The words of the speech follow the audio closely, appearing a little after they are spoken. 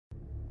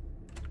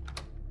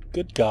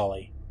Good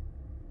golly.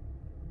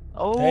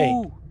 Oh!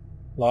 Hey.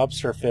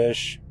 Lobster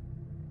fish.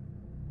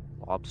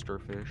 Lobster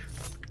fish.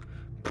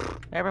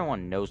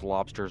 Everyone knows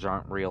lobsters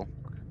aren't real,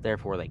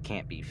 therefore they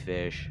can't be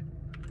fish.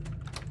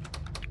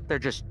 They're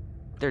just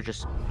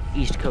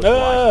East Coast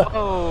life.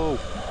 Oh!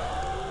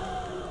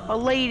 A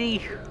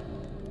lady!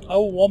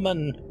 A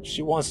woman.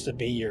 She wants to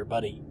be your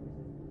buddy.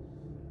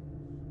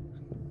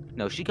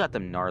 No, she got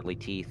them gnarly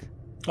teeth.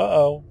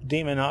 Uh-oh.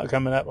 Demon not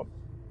coming up.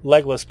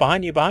 Legless.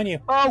 Behind you, behind you.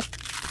 Oh!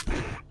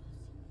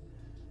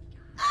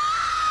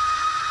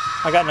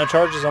 I got no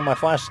charges on my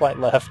flashlight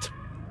left.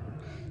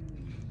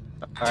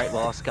 Alright,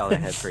 well, I'll scout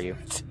ahead for you.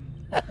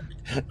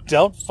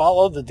 Don't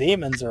follow the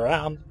demons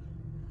around.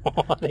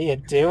 What are you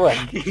doing?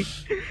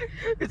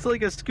 It's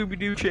like a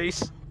Scooby-Doo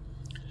chase.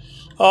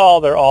 Oh,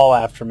 they're all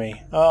after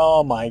me.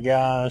 Oh my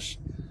gosh.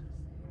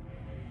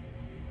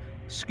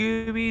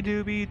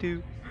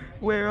 Scooby-Dooby-Doo,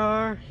 where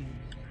are you?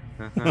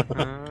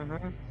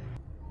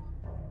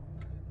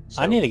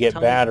 I need to get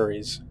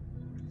batteries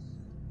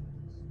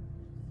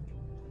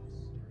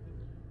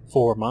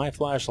for my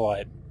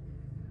flashlight.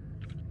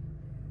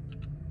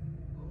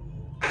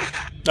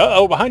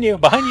 Uh-oh, behind you,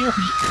 behind you.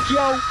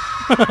 Yo!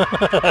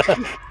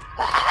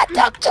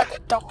 Don't shut the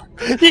door.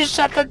 You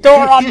shut the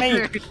door on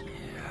me.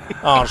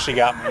 Oh, she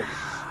got me.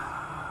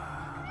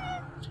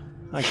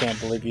 I can't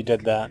believe you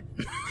did that.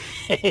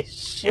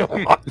 She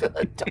walked to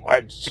the door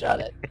and shut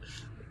it.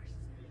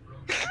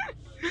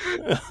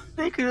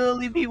 There could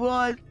only be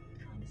one.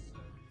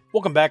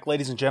 Welcome back,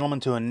 ladies and gentlemen,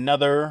 to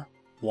another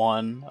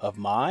one of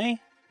my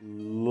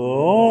long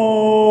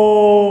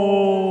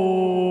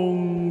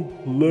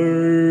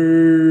plays.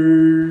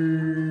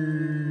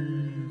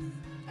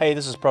 Hey,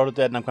 this is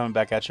Protodead, and I'm coming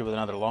back at you with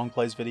another long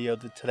plays video.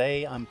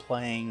 Today, I'm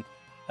playing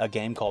a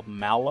game called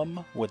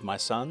Malum with my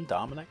son,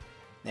 Dominic.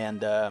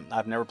 And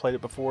I've never played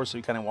it before, so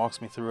he kind of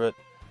walks me through it.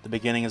 The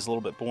beginning is a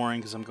little bit boring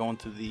because I'm going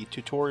through the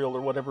tutorial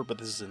or whatever, but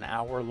this is an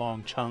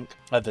hour-long chunk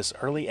of this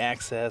early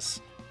access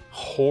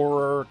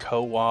horror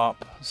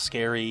co-op,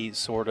 scary,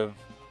 sort of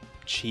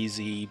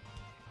cheesy,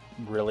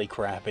 really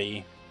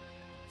crappy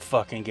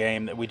fucking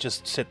game that we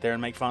just sit there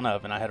and make fun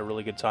of, and I had a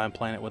really good time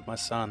playing it with my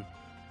son,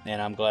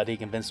 and I'm glad he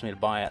convinced me to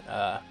buy it.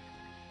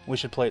 We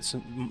should play it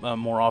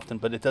more often,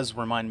 but it does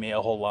remind me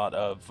a whole lot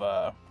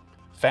of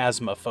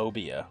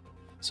Phasmophobia.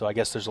 So I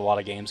guess there's a lot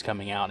of games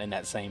coming out in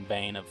that same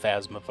vein of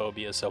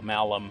Phasmophobia. So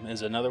Malum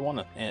is another one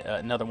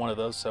of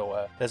those.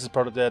 So this is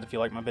Protodead. If you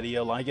like my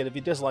video, like it. If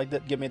you disliked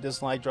it, give me a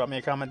dislike. Drop me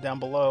a comment down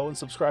below and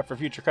subscribe for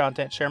future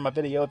content. Share my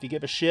video if you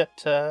give a shit.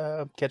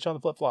 Catch you on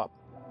the flip flop.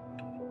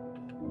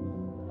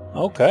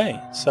 Okay,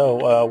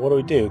 so what do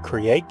we do?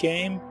 Create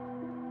game?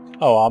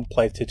 Oh, I'll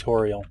play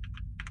tutorial.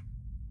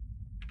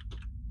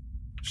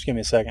 Just give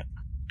me a second.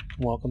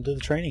 Welcome to the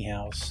training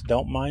house.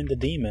 Don't mind the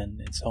demon.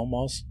 It's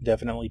almost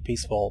definitely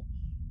peaceful.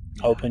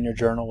 Open your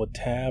journal with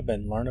tab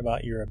and learn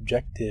about your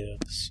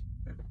objectives.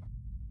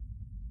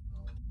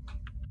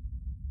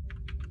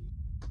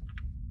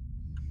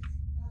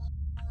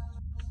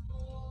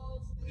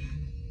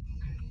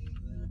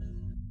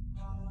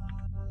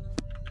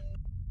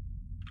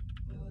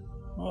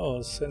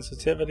 Oh,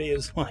 sensitivity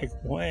is like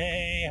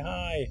way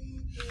high.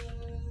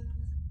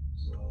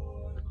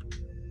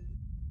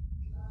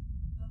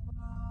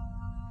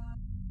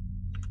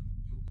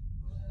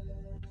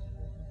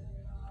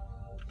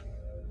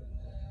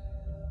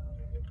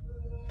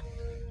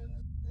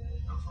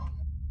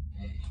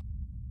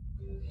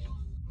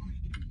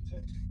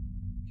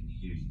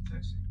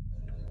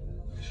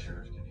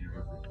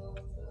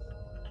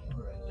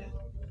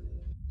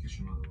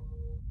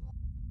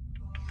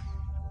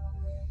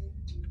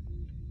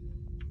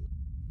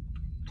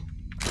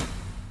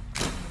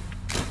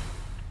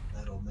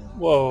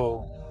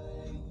 Whoa.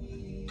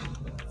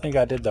 I think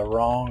I did the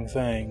wrong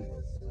thing.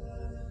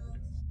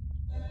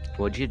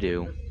 What'd you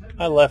do?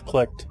 I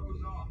left-clicked.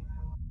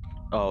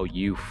 Oh,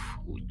 you...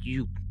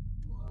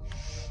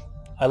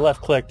 I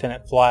left-clicked and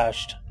it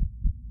flashed.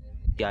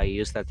 Yeah, I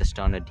used that to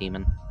stun a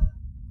demon.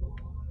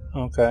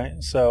 Okay,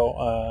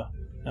 so,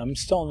 I'm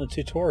still in the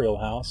tutorial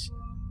house.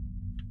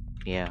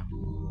 Yeah.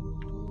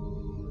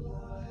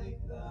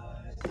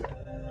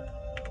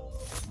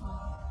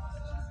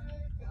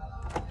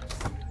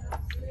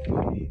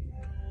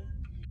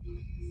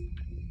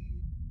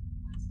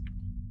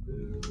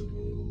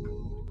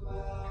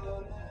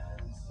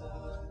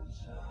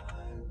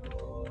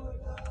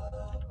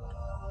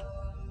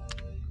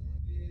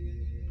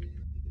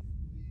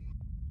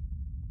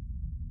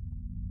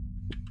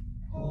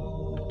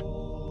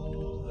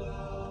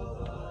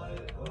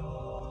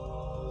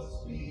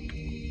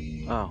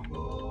 Oh.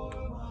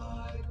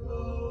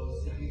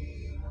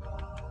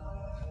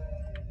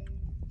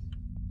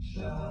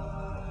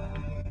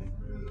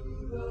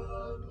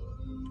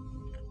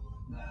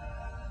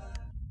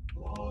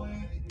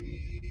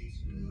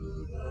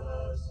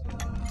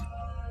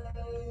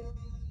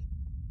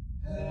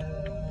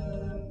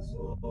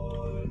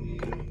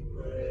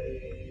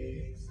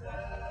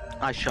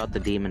 I shot the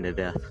demon to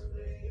death.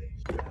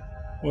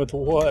 With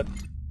what?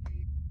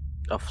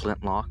 A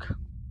flintlock.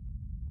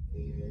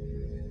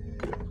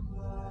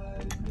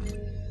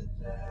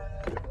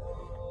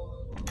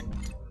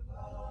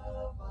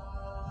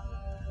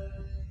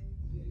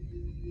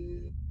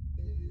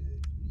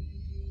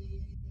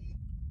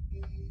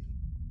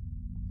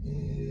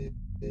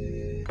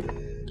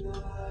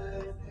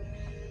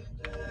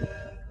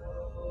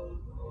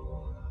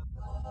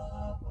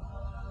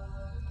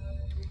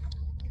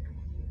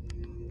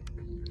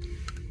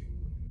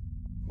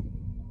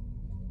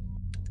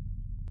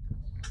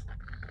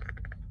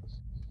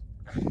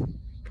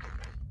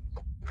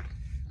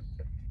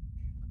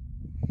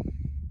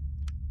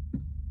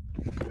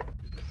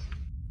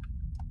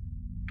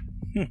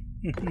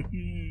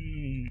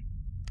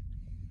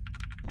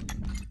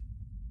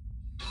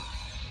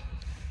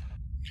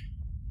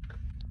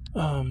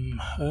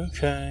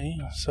 Okay,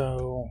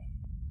 so...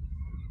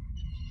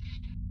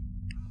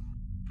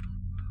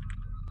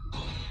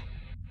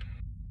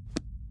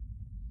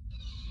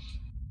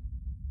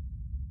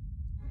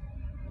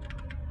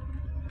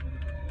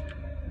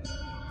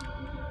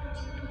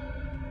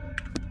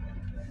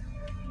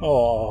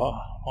 Oh,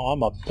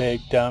 I'm a big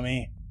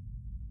dummy.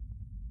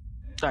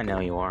 I know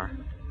you are.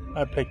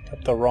 I picked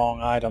up the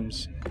wrong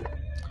items.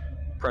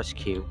 Press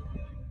Q.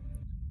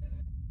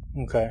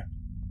 Okay.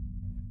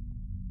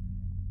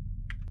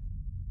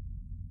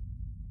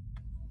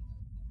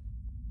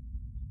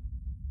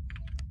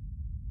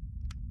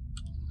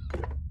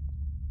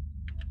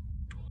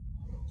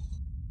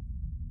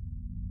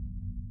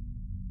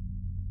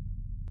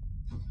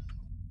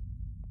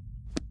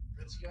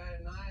 This guy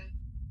at night,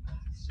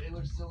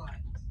 sailor's delight.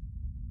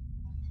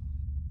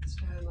 This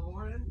guy in the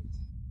morning,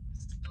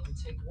 don't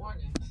take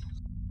warning.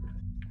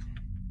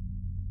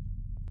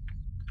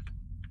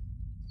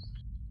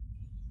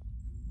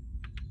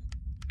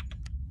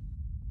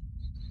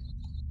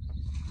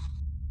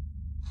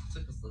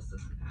 Took us less than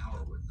an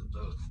hour with the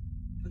boat.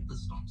 But the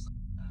storm's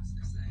fast,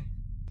 they say.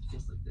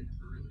 Feels like they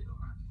never really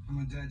are.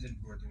 My dad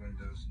didn't board the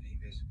windows, and he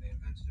basically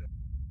invented it.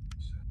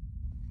 So,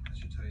 that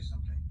should tell you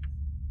something.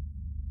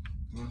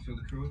 You want to feel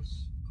the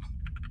cruise?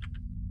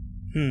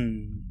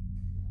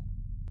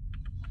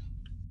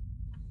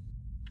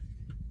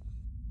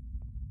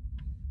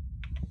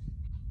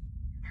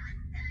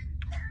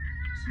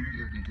 Somebody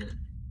already did.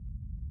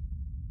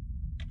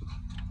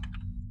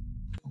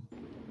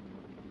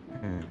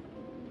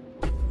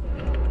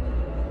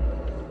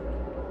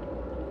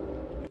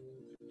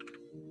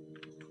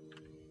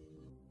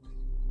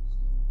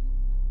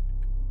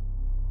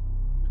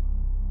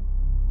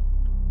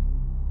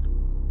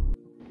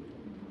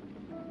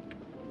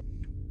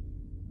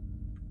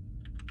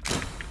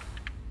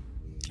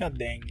 God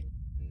dang.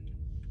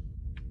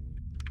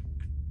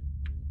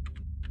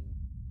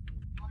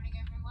 Morning,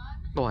 everyone.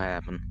 What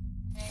happened?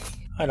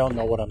 I don't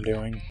know what I'm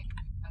doing.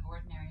 Of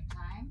ordinary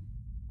time.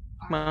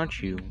 Why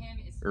don't you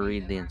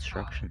read the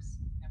instructions?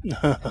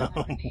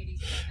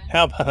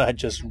 How about I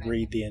just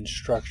read the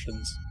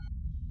instructions?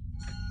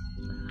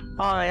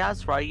 Oh,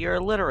 that's right, you're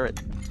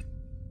illiterate.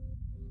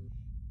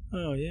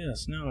 Oh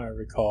yes, now I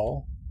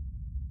recall.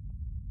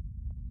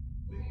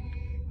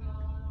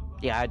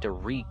 Yeah, I had to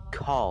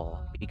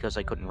recall because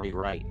I couldn't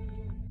rewrite.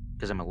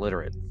 Because I'm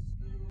illiterate.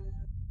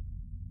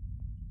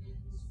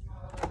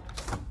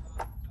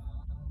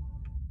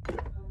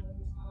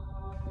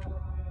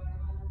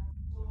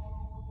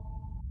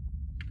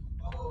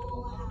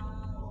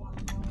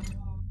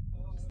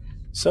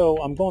 So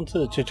I'm going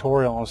through the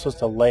tutorial. I'm supposed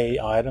to lay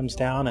items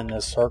down in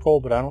this circle,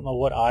 but I don't know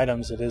what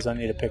items it is I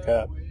need to pick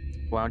up.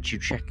 Why don't you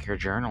check your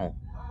journal?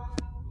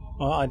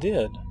 Well, I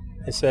did.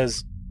 It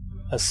says,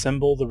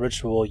 assemble the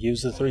ritual,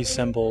 use the 3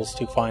 symbols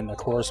to find the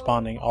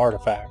corresponding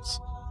artifacts,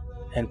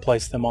 and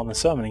place them on the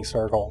summoning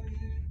circle.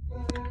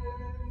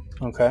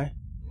 Okay.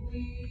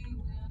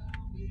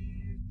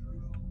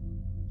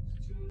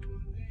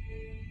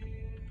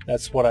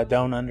 That's what I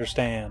don't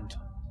understand.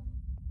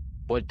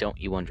 What don't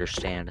you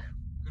understand?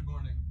 Good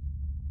morning.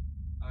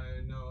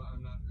 I know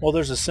I'm not... Well,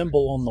 there's a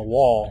symbol on the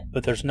wall,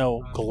 but there's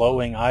no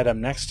glowing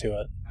item next to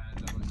it.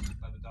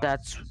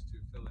 That's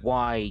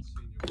why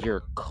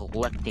you're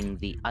collecting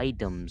the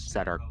items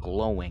that are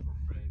glowing.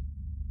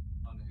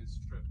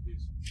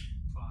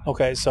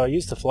 Okay, so I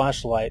used the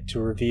flashlight to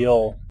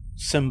reveal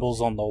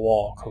symbols on the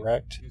wall,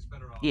 correct?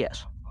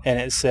 Yes. And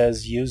it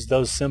says use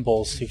those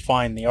symbols to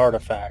find the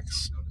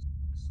artifacts.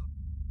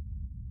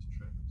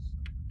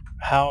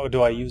 How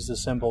do I use the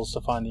symbols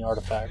to find the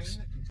artifacts?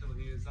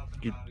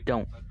 You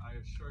don't.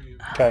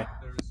 Okay.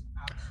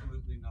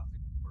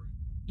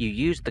 You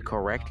use the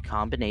correct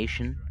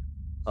combination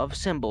of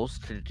symbols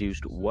to deduce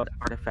what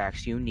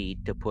artifacts you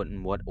need to put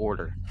in what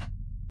order.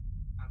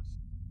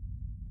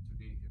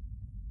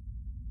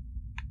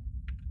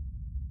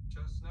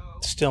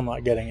 Still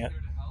not getting it.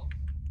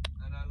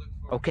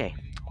 Okay,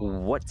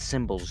 what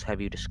symbols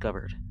have you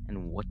discovered,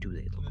 and what do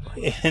they look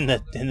like? In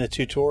the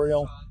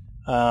tutorial,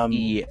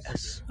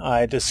 Yes.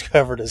 I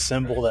discovered a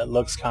symbol that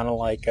looks kind of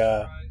like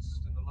a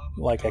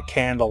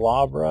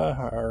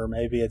candelabra, or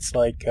maybe it's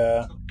like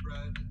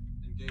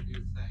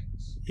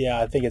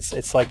yeah, I think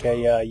it's like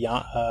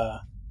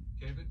a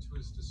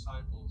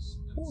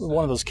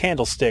one of those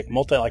candlestick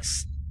multi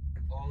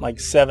like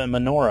 7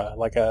 menorah,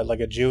 like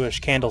a Jewish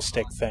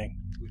candlestick thing.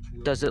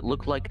 Does it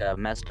look like a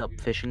messed up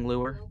fishing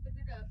lure?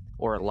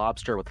 Or a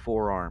lobster with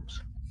 4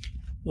 arms?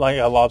 Like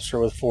a lobster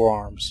with 4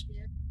 arms.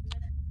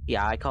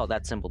 Yeah, I call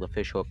that symbol the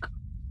fish hook.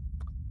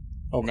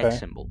 Okay. Next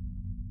symbol.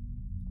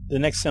 The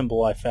next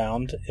symbol I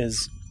found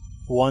is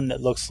one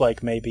that looks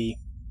like maybe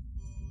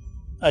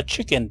a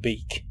chicken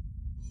beak.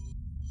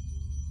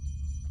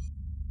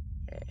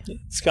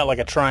 It's got like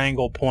a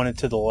triangle pointed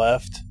to the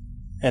left,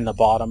 and the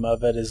bottom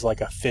of it is like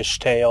a fish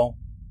tail.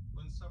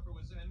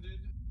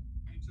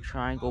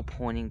 Triangle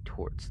pointing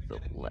towards the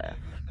left.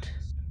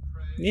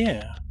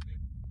 Yeah.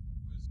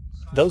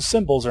 those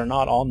symbols are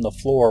not on the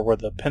floor where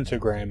the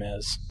pentagram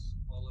is.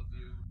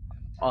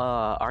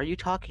 Are you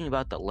talking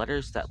about the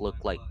letters that look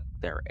like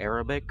they're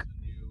Arabic?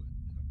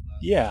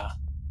 Yeah,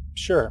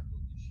 sure.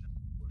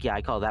 Yeah,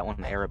 I call that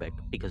one Arabic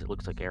because it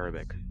looks like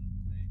Arabic.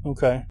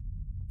 Okay,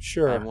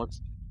 sure. And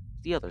what's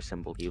the other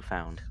symbol you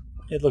found?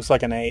 It looks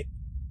like an 8.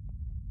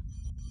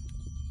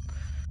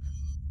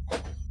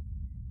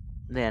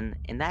 Then,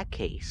 in that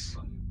case,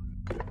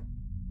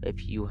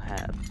 if you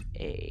have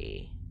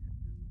a...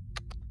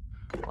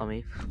 Let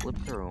me flip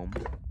through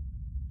them.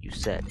 You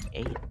said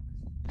 8.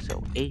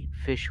 So 8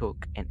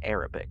 fishhook in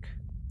Arabic.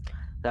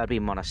 That would be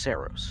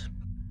monoceros.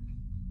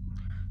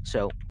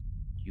 So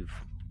you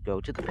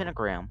go to the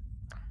pentagram,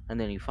 and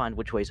then you find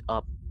which way's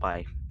up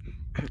by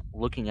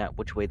looking at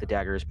which way the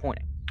dagger is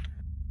pointing.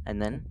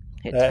 And then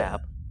hit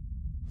tab.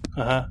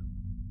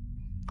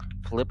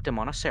 Flip to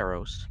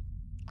monoceros,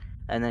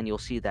 and then you'll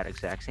see that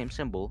exact same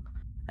symbol,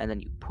 and then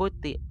you put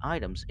the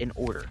items in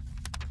order.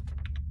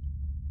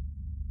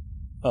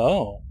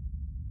 Oh.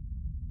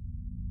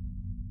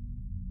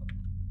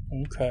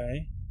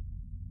 Okay.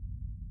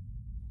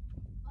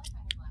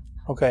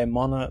 Okay,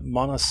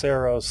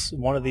 monoceros,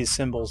 one of these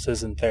symbols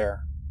isn't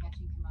there.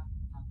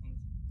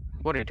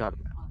 What are you talking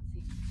about?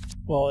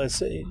 Well,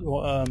 it's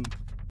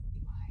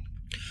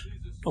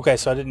okay.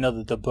 So I didn't know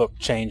that the book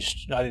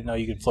changed. I didn't know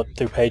you could flip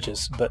through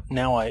pages, but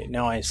now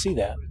I see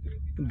that.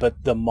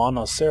 But the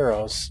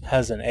monoceros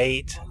has an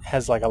 8,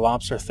 has like a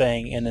lobster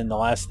thing, and then the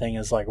last thing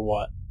is like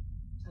what?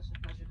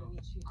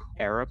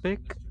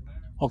 Arabic?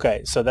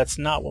 Okay, so that's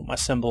not what my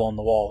symbol on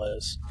the wall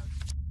is.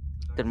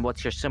 Then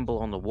what's your symbol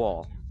on the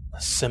wall? The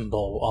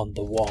symbol on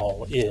the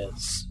wall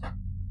is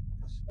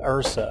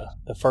Ursa,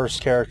 the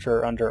first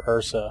character under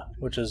Ursa,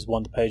 which is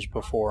one page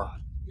before.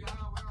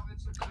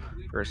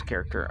 First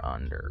character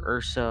under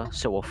Ursa,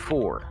 so a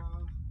 4.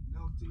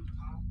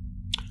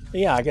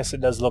 Yeah, I guess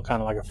it does look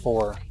kind of like a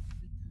 4.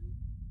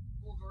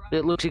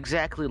 It looks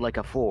exactly like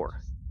a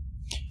 4.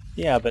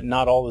 Yeah, but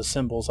not all the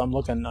symbols. I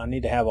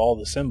need to have all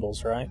the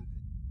symbols, right?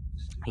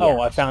 Yeah.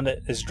 Oh, I found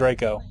it. It's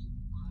Draco.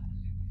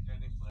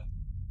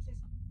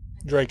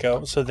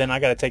 Draco. So then I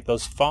got to take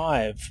those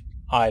 5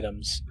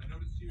 items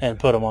and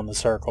put them on the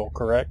circle,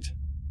 correct?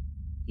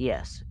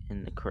 Yes,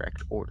 in the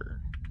correct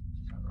order.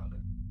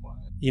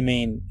 You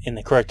mean in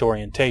the correct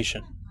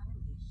orientation?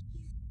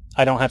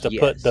 I don't have to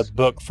put Yes. the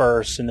book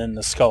first and then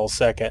the skull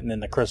second and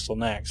then the crystal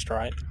next,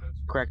 right?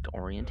 Correct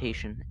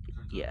orientation,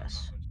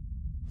 yes.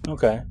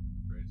 Okay.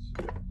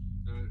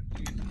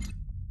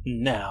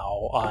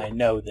 Now I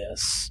know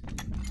this.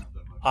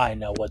 I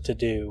know what to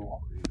do.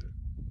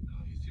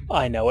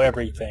 I know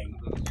everything.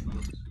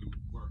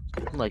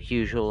 Like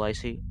usual, I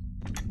see.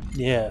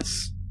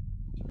 Yes.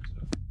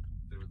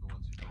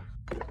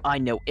 I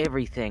know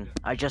everything.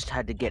 I just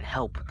had to get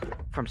help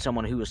from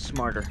someone who was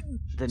smarter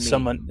than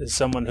me.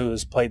 Someone who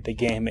has played the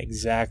game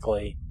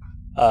exactly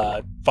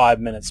 5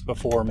 minutes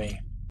before me.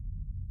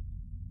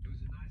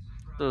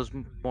 It was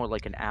more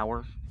like an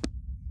hour.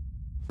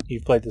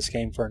 You've played this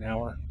game for an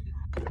hour?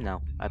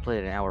 No, I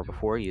played an hour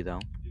before you, though.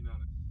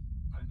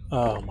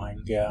 Oh my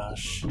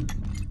gosh.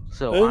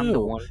 So Ooh, I'm the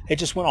one. it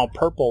just went all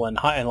purple and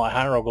like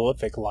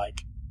hieroglyphic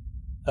like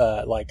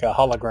a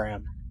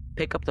hologram.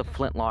 Pick up the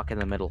flintlock in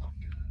the middle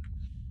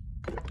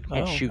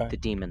and shoot the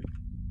demon.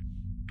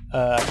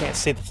 I can't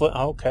see the flint.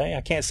 Okay,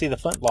 I can't see the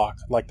flintlock.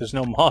 Like there's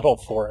no model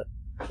for it.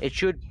 It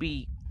should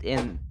be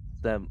in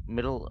the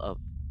middle of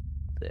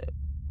the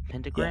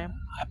pentagram.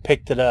 Yeah, I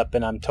picked it up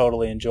and I'm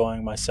totally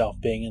enjoying myself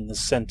being in the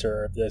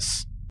center of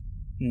this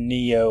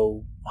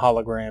Neo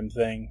hologram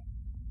thing.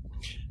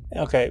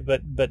 Okay,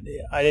 but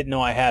I didn't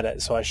know I had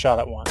it, so I shot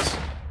it once.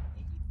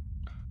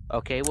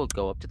 Okay, we'll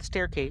go up to the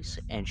staircase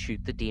and shoot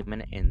the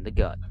demon in the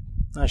gut.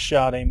 I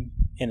shot him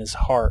in his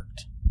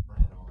heart.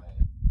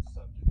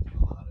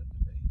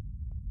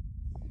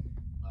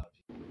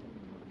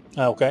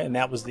 Okay, and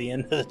that was the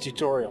end of the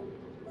tutorial.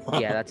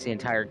 Yeah, that's the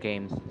entire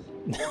game.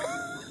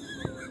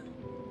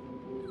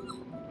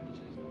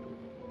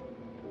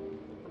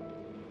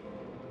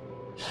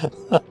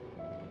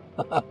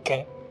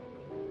 Okay.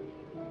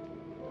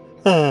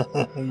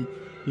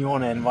 You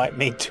want to invite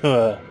me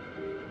to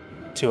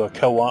a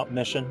co-op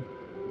mission?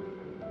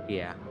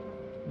 Yeah.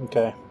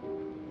 Okay.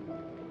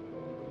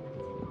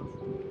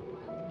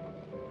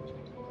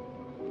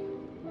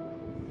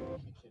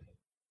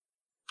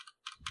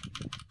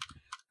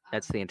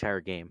 That's the entire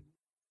game.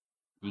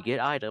 You get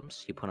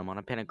items, you put them on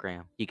a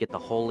pentagram. You get the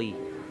holy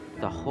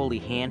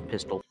hand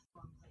pistol.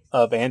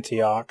 Of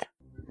Antioch.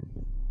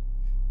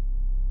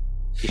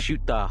 You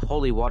shoot the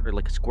holy water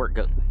like a squirt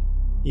gun.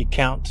 You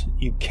count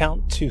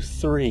to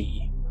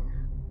 3.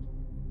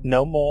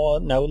 No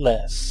more, no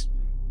less.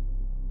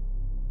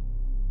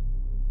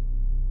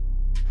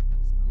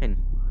 And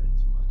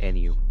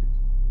you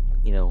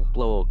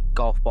blow a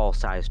golf ball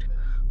sized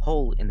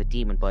hole in the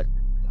demon, but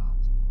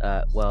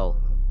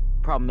well,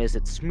 problem is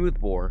it's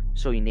smoothbore,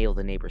 so you nail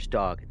the neighbor's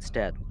dog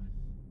instead.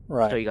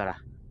 Right. So you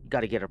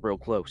gotta get up real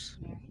close.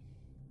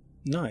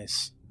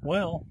 Nice.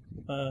 Well,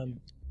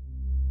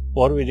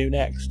 what do we do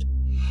next?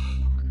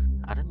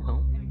 I don't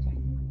know.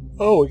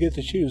 Oh, we get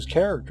to choose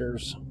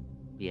characters.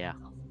 Yeah.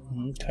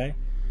 Okay.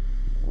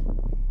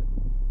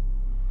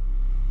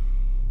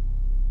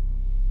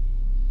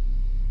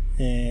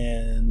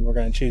 And we're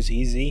going to choose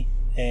easy.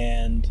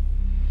 And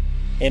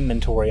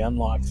inventory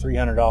unlocked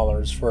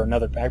 $300 for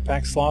another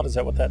backpack slot. Is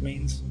that what that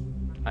means?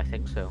 I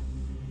think so.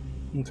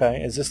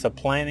 Okay. Is this the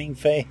planning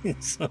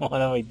phase?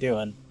 What are we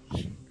doing?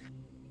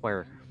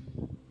 We're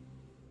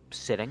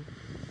sitting.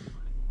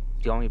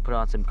 Do you want me to put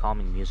on some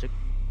calming music?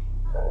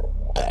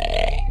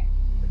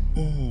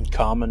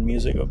 Common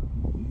music.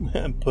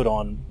 Put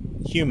on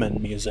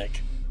human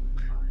music.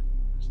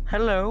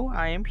 Hello,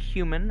 I am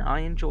human. I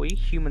enjoy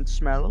human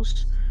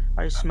smells.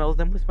 I smell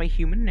them with my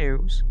human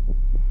nose.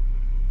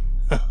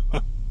 I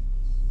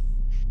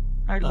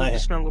love the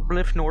smell of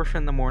Bliff North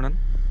in the morning.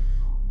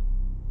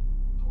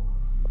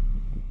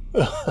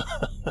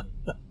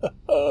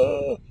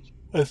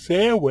 A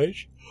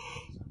sandwich?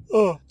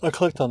 Oh, I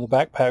clicked on the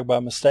backpack by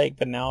mistake,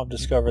 but now I've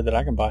discovered that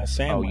I can buy a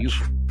sandwich. Oh, you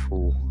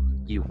fool.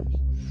 You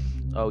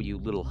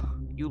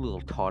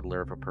little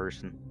toddler of a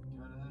person.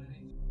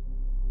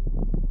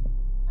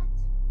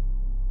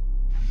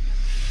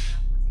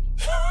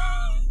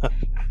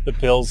 The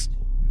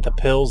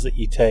pills that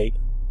you take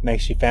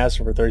makes you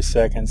faster for 30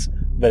 seconds,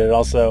 but it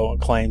also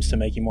claims to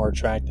make you more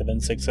attractive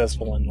and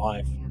successful in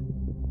life.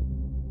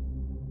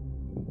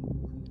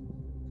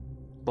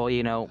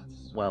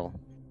 Well,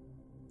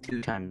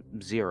 2 times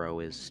 0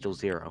 is still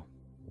 0.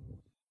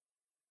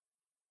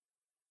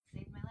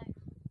 Saved my life.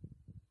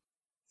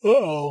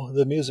 Uh-oh,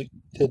 the music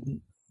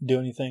didn't do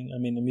anything. I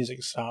mean, the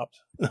music stopped.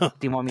 Do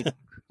you want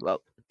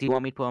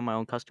me to put on my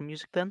own custom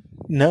music then?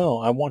 No,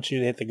 I want you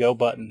to hit the go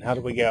button. How do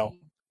we go?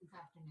 This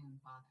afternoon,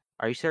 Father.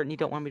 Are you certain you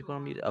don't want me to put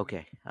on music?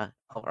 Okay,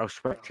 I'll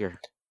respect your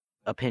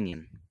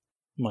opinion.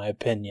 My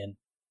opinion.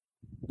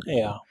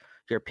 Yeah,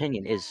 Your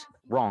opinion is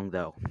wrong,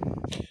 though.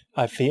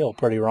 I feel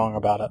pretty wrong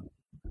about it.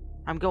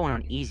 I'm going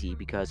on easy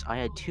because I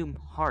had too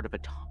hard of a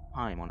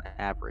time on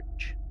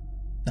average.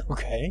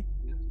 Okay.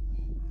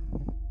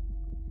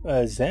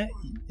 Is that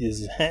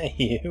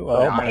you? But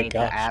Oh I my ain't the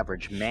gosh.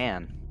 average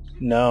man.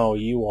 No,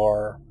 you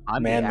are.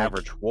 I'm man the that-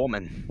 average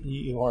woman.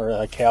 You are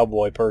a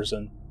cowboy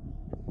person.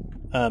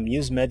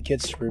 Use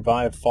medkits to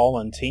revive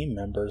fallen team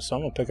members. So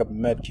I'm gonna pick up a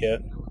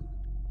medkit.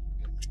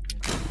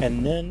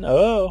 And then,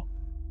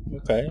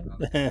 okay.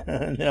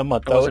 And then I'm gonna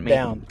throw it wasn't me.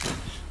 down.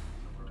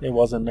 It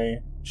wasn't me,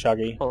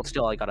 Shuggy. Well,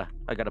 still, I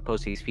gotta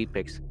post these feed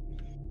pics.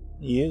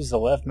 Use the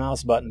left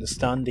mouse button to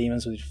stun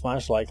demons with your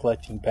flashlight.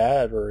 Collecting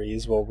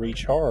batteries will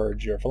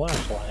recharge your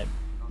flashlight.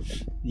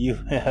 You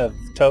have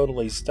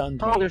totally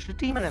stunned Oh, me. there's a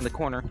demon in the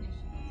corner.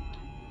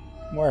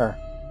 Where?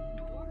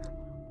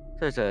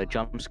 There's a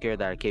jump scare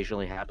that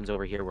occasionally happens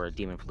over here where a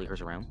demon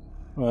flickers around.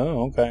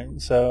 Oh, okay.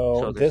 So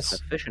So there's this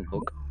a fishing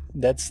hook.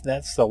 that's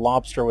the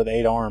lobster with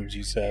 8 arms.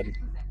 You said.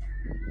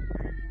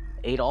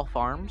 Adolf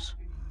arms.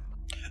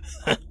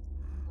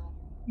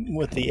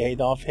 With the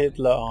Adolf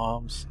Hitler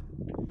arms.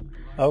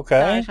 Okay.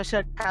 Guys, I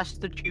said pass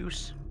the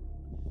juice.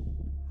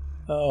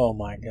 Oh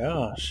my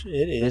gosh.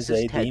 It is This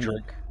is a demon.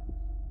 Tedrick.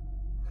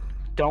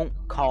 Don't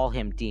call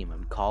him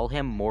demon. Call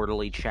him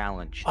mortally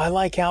challenged. I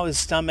like how his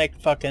stomach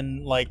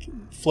fucking like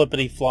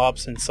flippity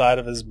flops inside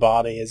of his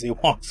body as he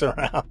walks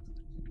around.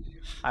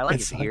 I like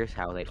It's his like- ears,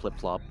 how they flip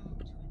flop.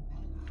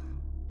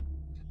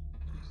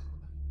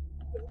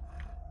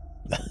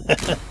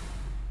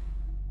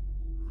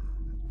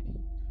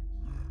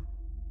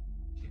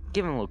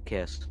 Give him a little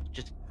kiss.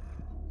 Just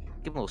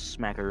give him a little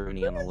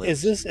smackaroonie on the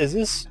lips. Is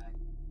this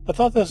I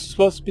thought this was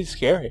supposed to be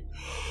scary.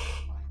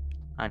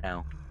 I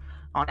know.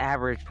 On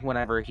average,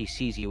 whenever he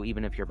sees you,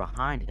 even if you're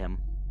behind him,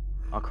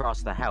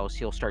 across the house,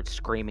 he'll start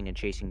screaming and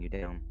chasing you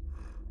down.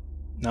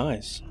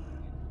 Nice.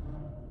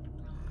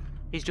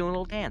 He's doing a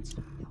little dance.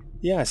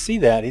 Yeah, I see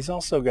that. He's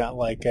also got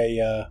like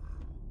a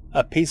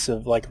piece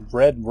of like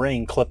red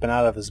ring clipping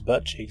out of his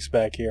butt cheeks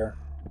back here.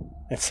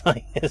 It's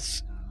like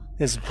his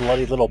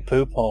bloody little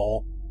poop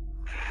hole.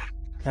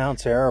 How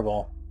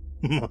terrible.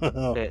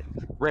 It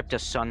ripped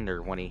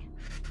asunder when he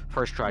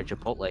first tried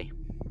Chipotle.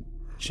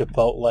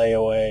 Chipotle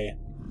away.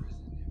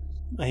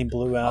 He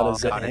blew out Oh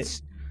his god,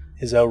 it's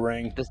his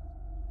O-ring.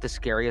 the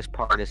scariest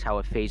part is how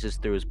it phases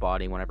through his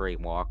body whenever he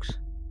walks.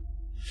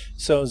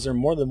 So is there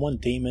more than one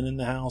demon in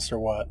the house or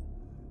what?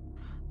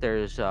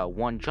 There's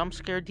one jump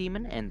scare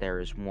demon and there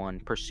is one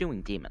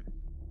pursuing demon.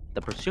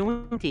 The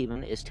pursuing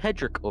demon is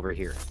Tedrick over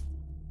here,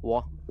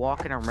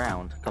 walking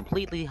around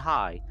completely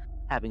high,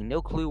 having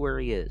no clue where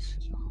he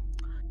is.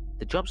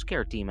 The jump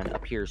scare demon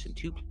appears in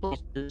 2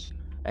 places,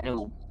 and it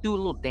will do a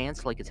little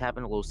dance like it's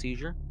having a little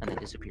seizure, and then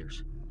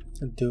disappears.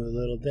 Do a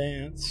little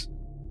dance.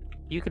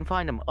 You can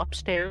find him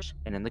upstairs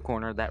and in the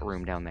corner of that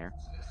room down there,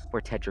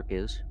 where Tedrick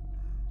is.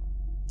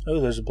 Oh,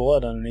 there's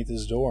blood underneath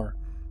his door.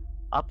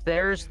 Up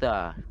there's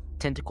the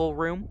tentacle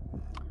room,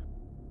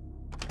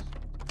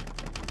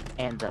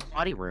 and the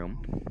body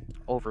room.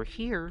 Over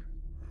here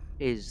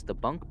is the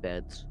bunk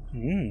beds.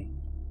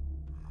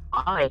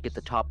 I get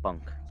the top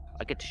bunk.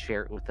 I get to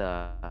share it with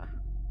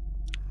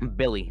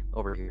Billy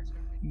over here.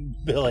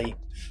 Billy.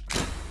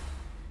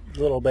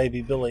 Little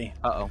baby Billy.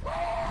 Uh-oh.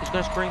 He's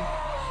gonna scream.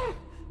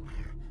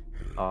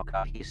 Oh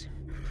god, he's...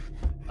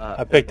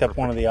 I picked up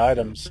one of the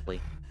items.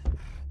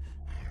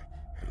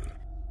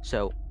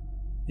 So,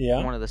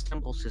 Yeah. one of the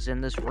symbols is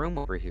in this room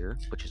over here,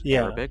 which is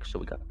Yeah. Arabic. So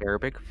we got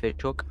Arabic,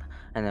 fishhook,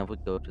 and then if we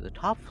go to the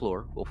top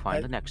floor, we'll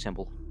find the next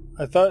symbol.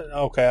 I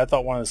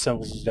thought one of the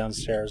symbols was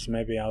downstairs.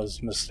 Maybe I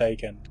was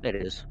mistaken. It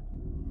is.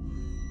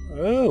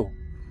 Oh.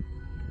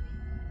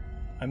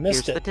 I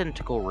missed Here's it. the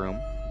tentacle room.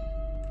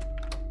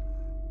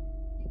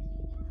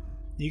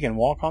 You can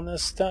walk on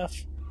this stuff?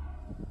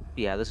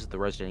 Yeah, this is the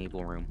Resident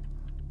Evil room.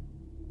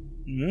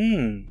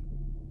 Mmm.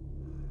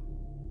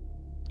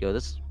 Yo,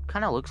 this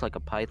kind of looks like a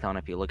python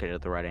if you look at it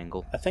at the right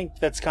angle. I think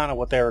that's kind of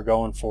what they were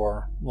going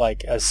for.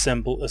 Like a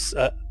semblance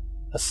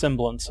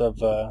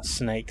of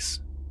snakes.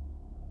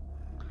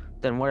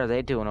 Then what are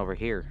they doing over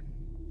here?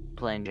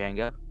 Playing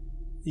Jenga?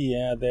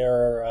 Yeah,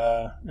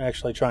 they're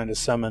actually trying to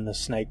summon the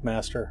Snake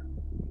Master.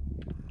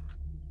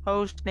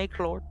 Oh, Snake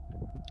Lord.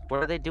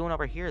 What are they doing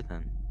over here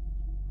then?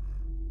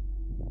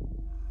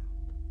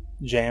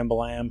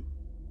 Jambalam.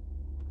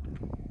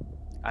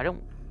 I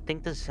don't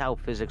think this is how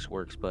physics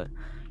works, but,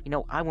 you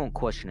know, I won't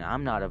question it.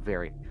 I'm not a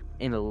very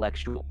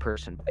intellectual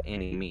person by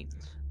any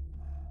means.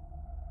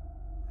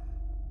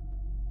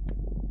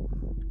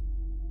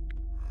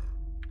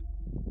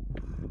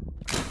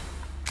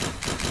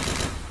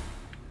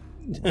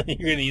 You're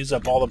gonna use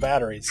up all the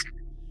batteries.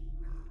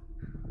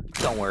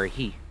 Don't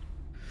worry,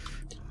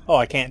 Oh,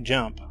 I can't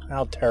jump.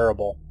 How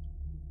terrible.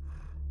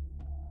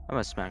 I'm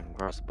gonna smack him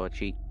across the butt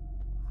cheek.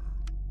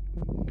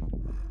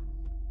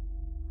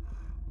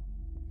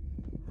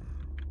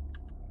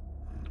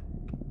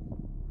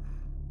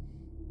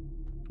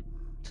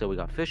 So we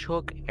got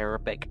fishhook,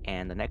 Arabic,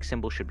 and the next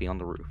symbol should be on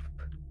the roof.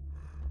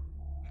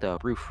 The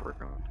roof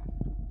room.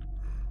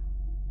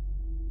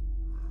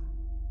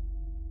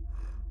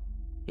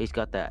 He's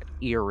got that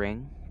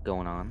earring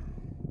going on.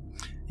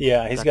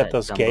 Yeah, he's got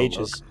those Dumbo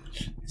gauges.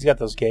 He's got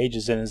those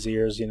gauges in his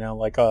ears, you know,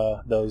 like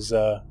those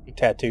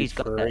tattoo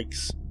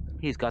freaks.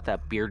 He's got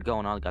that beard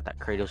going on. Got that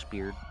Kratos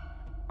beard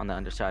on the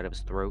underside of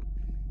his throat.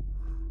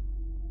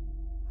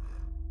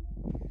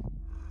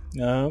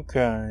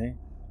 Okay.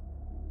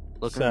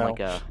 Looking like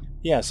a...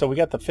 Yeah, so we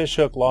got the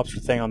fishhook lobster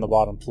thing on the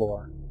bottom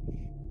floor.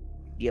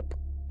 Yep.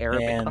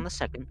 Arabic And- on the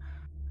second.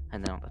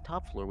 And then on the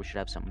top floor, we should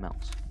have something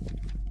else.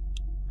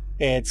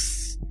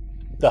 It's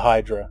the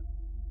Hydra.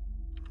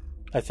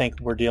 I think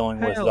we're dealing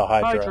with the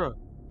Hydra.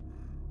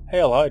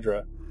 Hail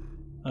Hydra.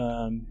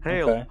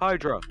 Hail, okay.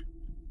 Hydra!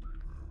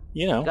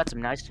 You know, Got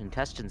some nice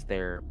intestines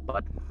there,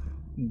 bud.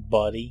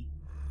 buddy.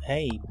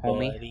 Hey,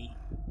 Homie. buddy.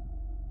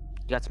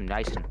 You got some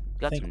nice think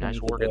we nice need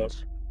to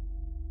organs.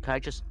 Can I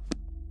just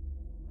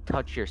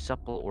touch your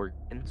supple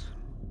organs?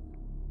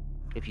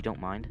 If you don't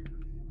mind.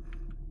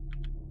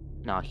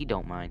 No, he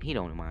don't mind. He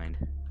don't mind.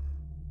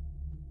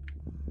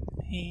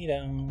 He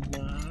don't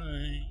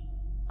mind.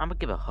 I'm gonna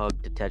give a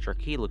hug to Tedric.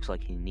 He looks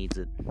like he needs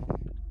it.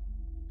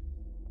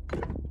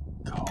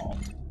 Calm.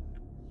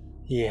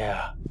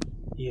 Yeah.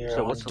 Yeah,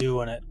 So I'm what's the-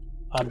 doing it.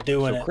 I'm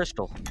doing it.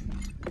 Crystal.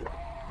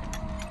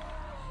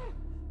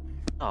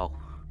 Oh.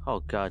 Oh,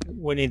 God.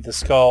 We need the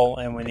skull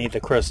and we need the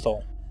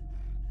crystal.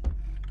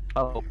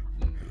 Oh.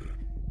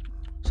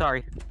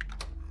 Sorry.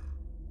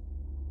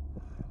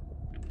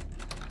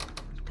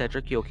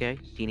 Tedric, you okay?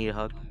 Do you need a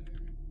hug?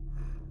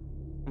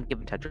 I'm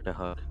giving Tedric a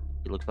hug.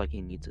 He looks like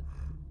he needs it.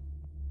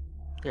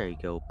 There you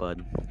go,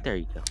 bud. There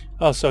you go.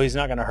 Oh, so he's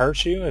not going to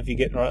hurt you if you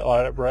get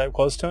right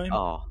close to him?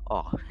 Oh,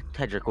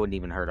 Tedric wouldn't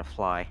even hurt a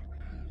fly.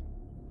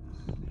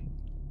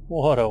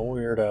 What a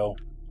weirdo.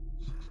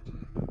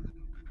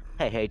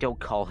 Hey, don't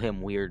call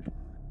him weird.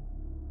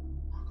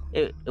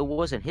 It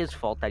wasn't his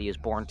fault that he was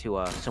born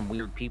to some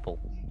weird people.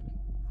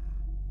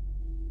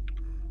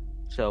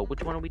 So,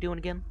 which one are we doing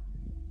again?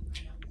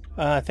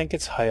 I think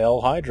it's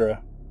Hail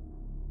Hydra.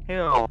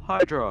 Hail,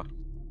 Hydra!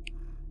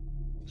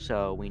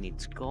 So, we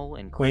need skull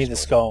and crystal. We need the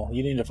skull.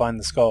 You need to find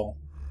the skull.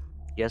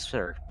 Yes,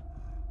 sir.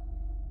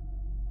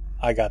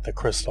 I got the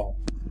crystal.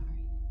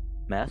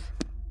 Meth?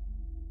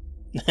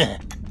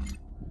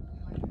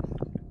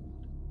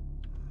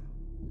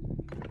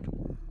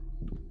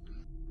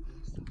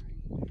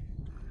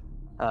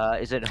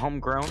 Is it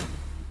homegrown?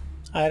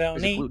 I don't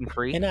Is it eat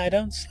gluten-free? and I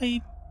don't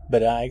sleep,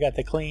 but I got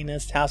the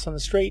cleanest house on the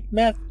street.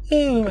 Meth.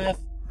 Ooh, meth.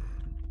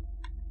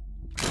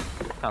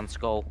 Found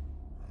skull.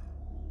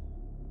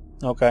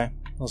 Okay,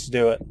 let's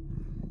do it.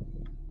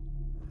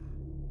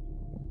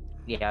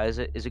 Yeah, is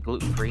it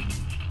gluten-free?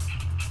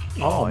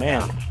 Oh,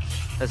 man. yeah.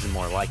 This is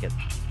more like it.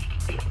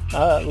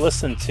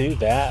 Listen to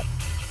that.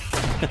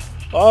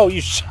 Oh,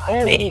 you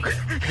shot me.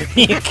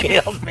 You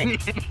killed me.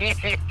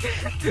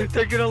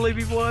 They're gonna leave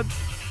me blood.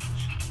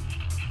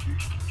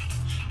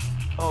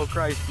 Oh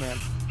Christ, man.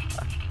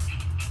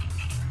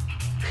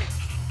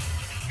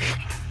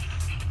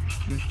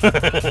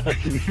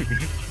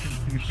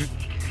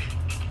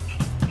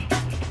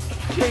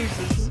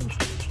 Jesus.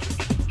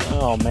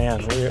 Oh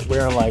man,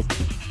 we're like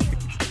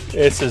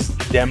This is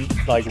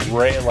like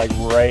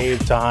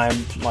rave time.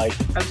 Like,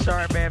 I'm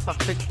sorry, man.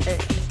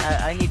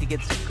 I need to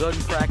get some gun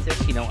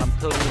practice. You know, I'm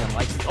totally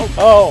unlicensed.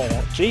 oh,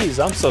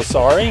 jeez, I'm so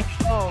sorry.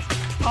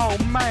 Oh,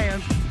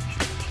 man.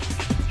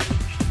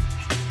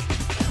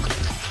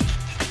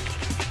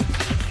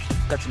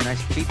 Got some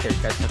nice feet there.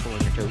 Guys, knuckle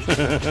on your toes.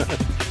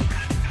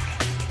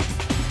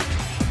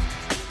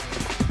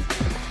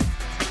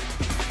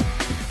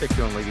 Pick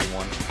your own lady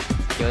one.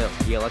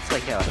 Yeah, let's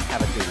like have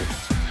a duel.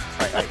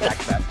 Alright, back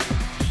to that.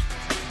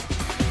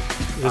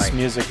 This Alright.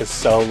 music is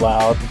so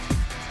loud.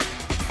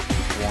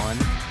 1,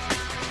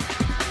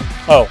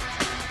 Oh,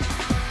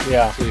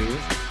 yeah. 2,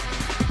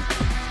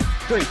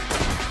 3.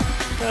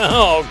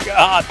 Oh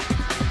God.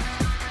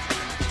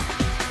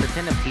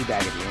 Pretend I'm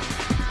teabagging you.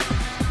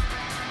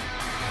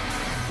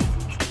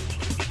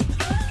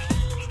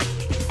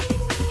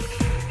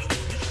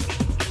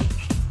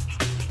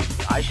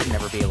 I should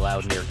never be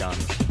allowed near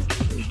guns.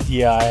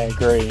 Yeah, I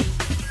agree.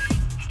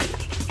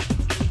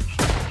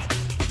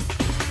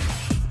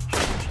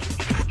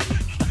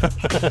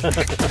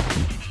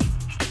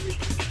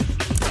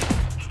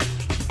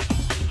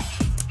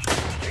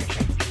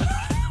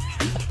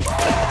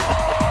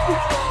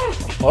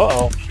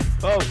 Uh-oh.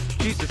 Oh,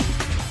 Jesus.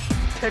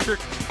 Tedrick.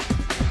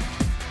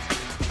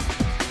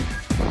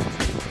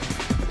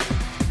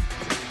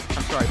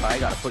 I'm sorry, but I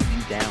gotta put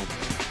you down.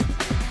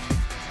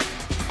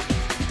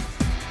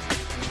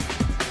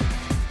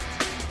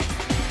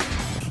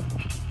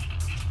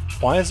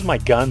 Why is my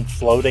gun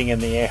floating in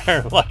the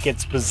air like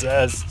it's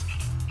possessed?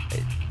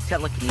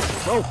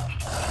 Telekinesis. Oh!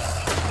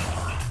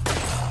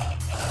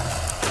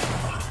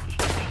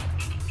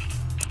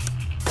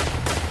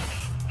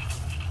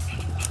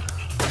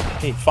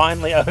 He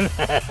finally... It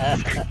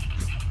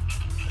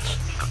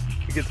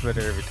gets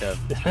better every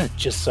time.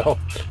 just so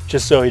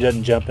he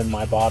doesn't jump in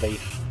my body.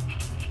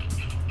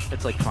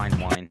 It's like fine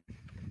wine.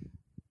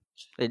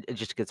 It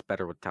just gets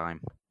better with time.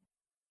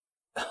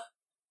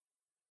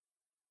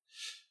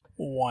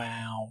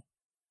 Wow.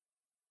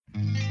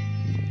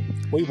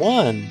 We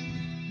won.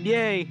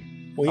 Yay!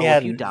 We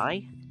If you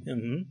die,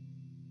 Mm-hmm.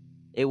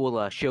 it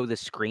will show the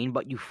screen,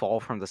 but you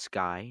fall from the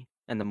sky.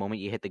 And the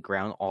moment you hit the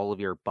ground, all of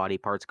your body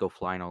parts go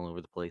flying all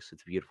over the place.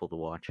 It's beautiful to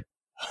watch.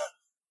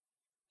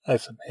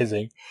 That's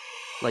amazing.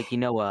 Like, you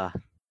know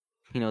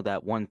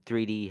that one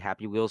 3D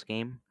Happy Wheels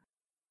game?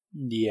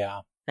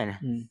 Yeah.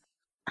 And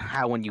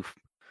how when you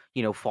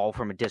fall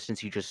from a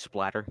distance, you just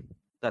splatter?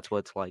 That's what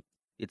it's like.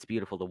 It's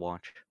beautiful to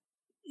watch.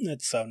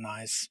 It's so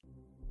nice.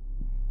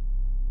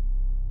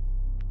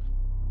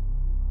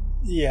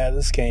 Yeah,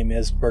 this game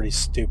is pretty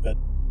stupid.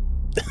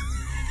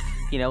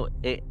 You know,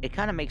 it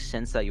kind of makes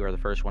sense that you are the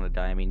first one to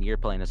die. I mean, you're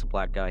playing as a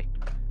black guy.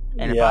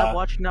 And if Yeah. I've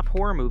watched enough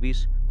horror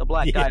movies, the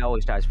black guy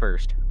always dies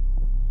first.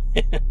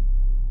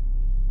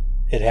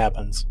 It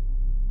happens.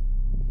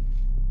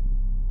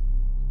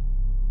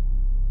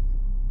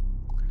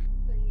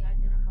 But he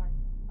identifies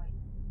as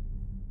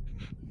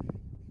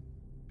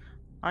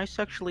I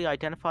sexually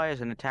identify as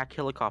an attack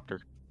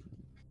helicopter.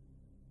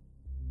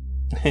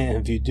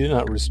 If you do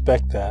not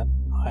respect that,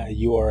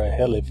 you are a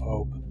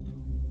heliphobe.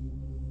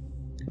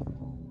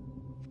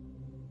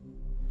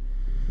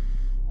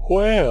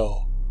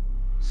 Well,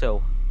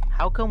 So,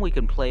 how come we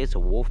can play as a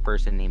wolf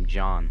person named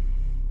John?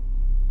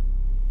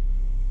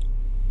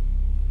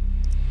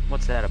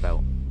 What's that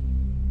about?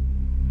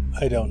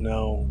 I don't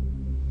know.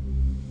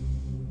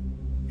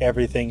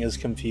 Everything is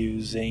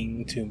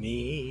confusing to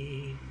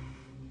me.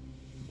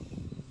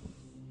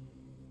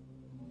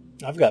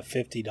 I've got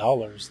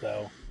 $50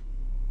 though.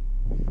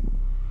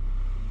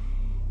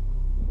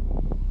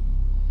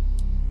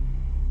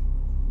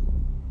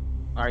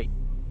 Alright,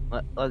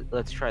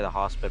 let's try the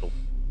hospital.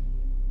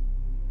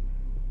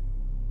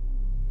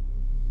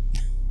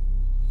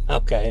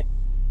 Okay,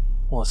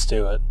 let's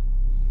do it.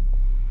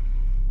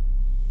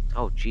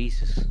 Oh,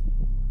 Jesus.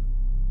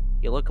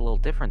 You look a little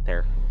different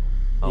there.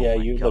 Oh Yeah,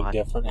 my you God. look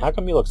different. How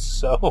come you look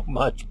so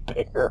much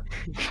bigger?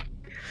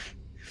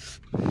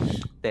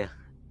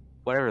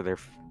 Whatever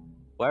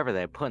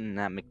they're putting in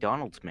that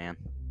McDonald's, man.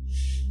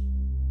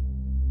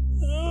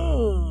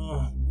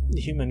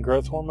 Human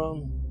growth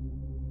hormone?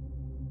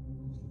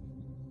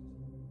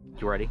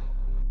 You ready?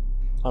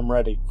 I'm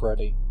ready,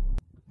 Freddy.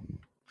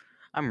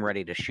 I'm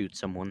ready to shoot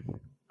someone.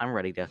 I'm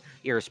ready to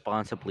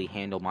irresponsibly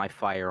handle my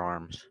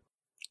firearms.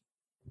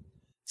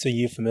 It's a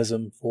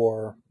euphemism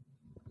for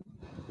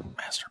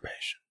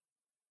masturbation.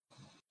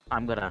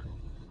 I'm gonna...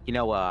 You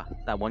know,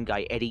 that one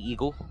guy, Eddie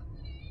Eagle?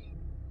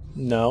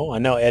 No, I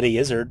know Eddie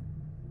Izzard.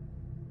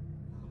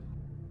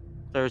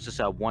 There's this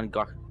one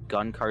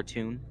gun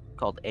cartoon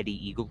called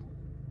Eddie Eagle.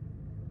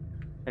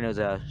 And it was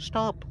a,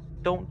 stop,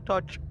 don't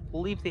touch,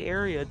 leave the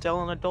area,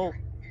 tell an adult.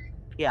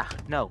 Yeah,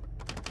 no.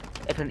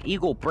 If an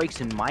eagle breaks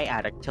in my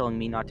attic telling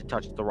me not to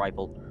touch the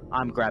rifle,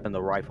 I'm grabbing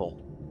the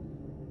rifle.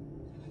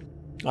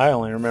 I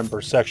only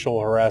remember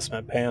Sexual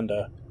Harassment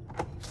Panda.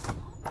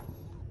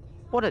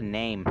 What a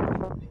name.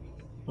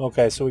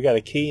 Okay, so we got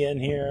a key in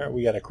here.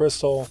 We got a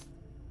crystal.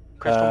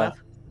 Crystal meth?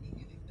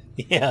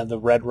 Yeah, the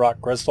Red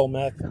Rock crystal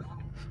meth.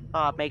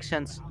 Makes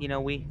sense. You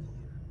know, we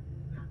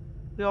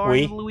We are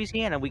We? in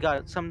Louisiana. We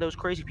got some of those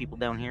crazy people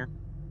down here.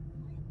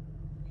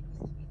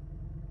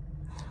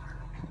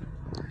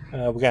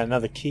 We got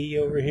another key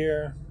over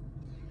here.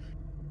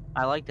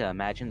 I like to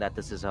imagine that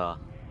this is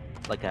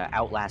like a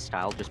Outlast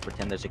style. Just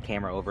pretend there's a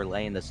camera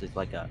overlay, and this is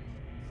like a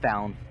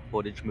found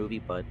footage movie.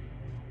 But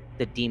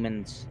this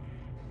demon's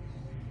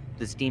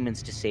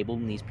disabled,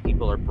 and these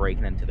people are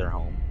breaking into their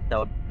home. That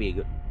would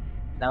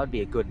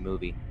be a good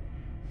movie.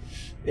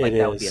 Like,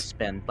 that would be a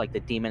spin. Like, the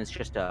demon's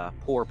just a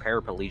poor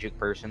paraplegic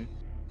person,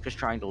 just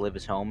trying to live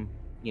his home,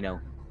 you know,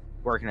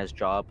 working his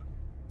job.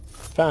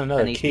 Found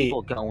another And these key.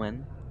 people go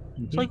in.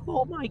 It's like,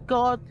 oh my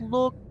god,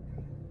 look!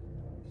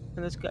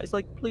 And this guy's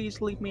like, please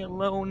leave me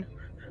alone.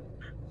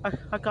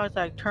 I got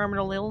that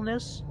terminal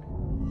illness.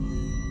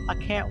 I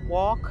can't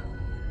walk.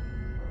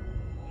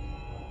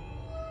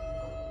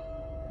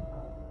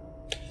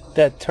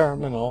 That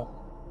terminal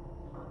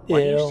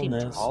Why do you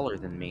illness. seem taller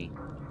than me?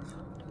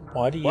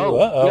 Why do you? Whoa,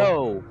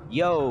 Uh-oh.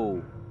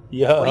 yo!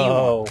 Yo. What do you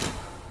want?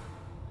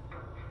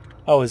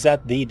 Oh, is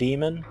that the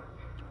demon?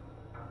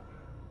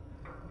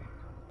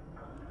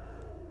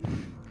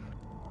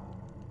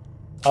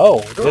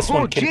 Oh, this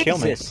one can kill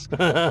me. Jesus.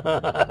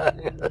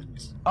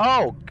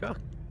 Oh, God.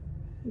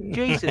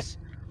 Jesus.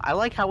 I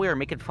like how we were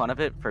making fun of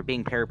it for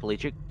being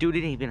paraplegic. Dude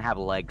didn't even have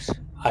legs.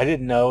 I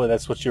didn't know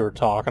that's what you were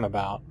talking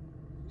about.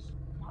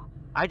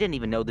 I didn't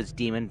even know this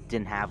demon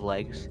didn't have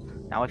legs.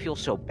 Now I feel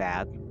so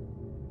bad.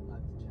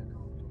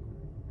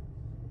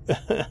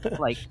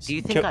 Like, do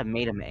you think I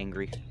made him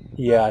angry?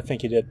 Yeah, I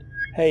think you did.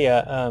 Hey,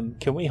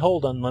 can we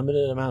hold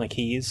unlimited amount of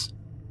keys?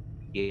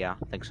 Yeah,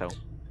 I think so.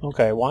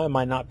 Okay, why am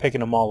I not picking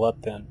them all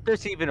up then?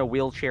 There's even a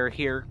wheelchair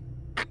here.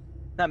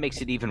 That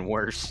makes it even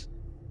worse.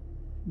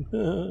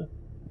 A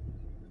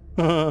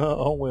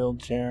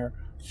wheelchair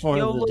for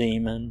Yo, the look.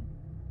 demon.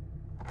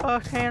 A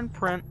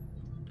handprint.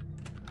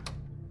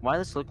 Why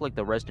does this look like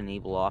the Resident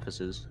Evil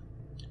offices?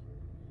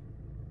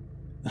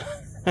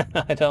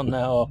 I don't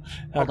know.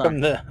 How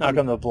come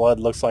the blood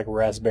looks like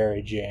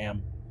raspberry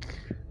jam?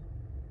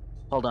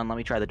 Hold on, let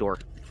me try the door.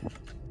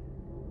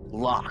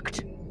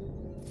 Locked.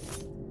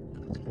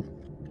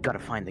 Gotta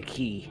find the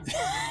key.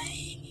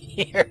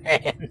 Your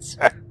hands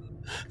are...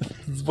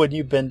 When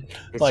you've been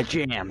It's like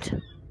jammed.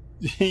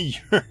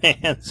 your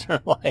hands are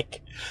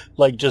like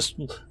just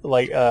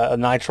like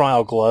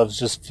nitrile gloves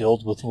just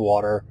filled with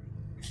water.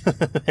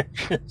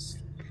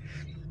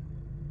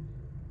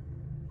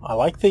 I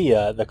like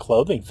the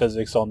clothing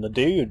physics on the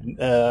dude.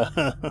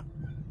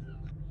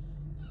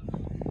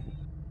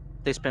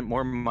 They spent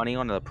more money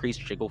on the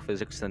priest jiggle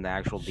physics than the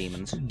actual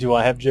demons. Do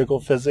I have jiggle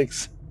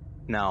physics?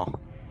 No.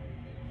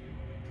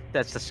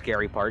 That's the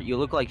scary part. You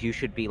look like you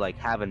should be like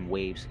having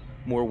waves.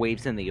 More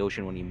waves in the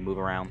ocean when you move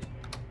around.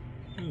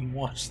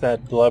 Watch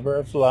that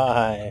blubber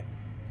fly.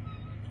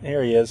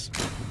 There he is.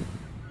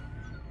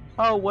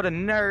 Oh, what a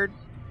nerd.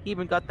 He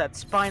even got that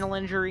spinal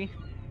injury.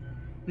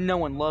 No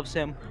one loves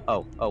him.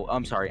 Oh,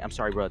 I'm sorry,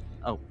 bro.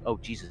 Oh,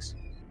 Jesus.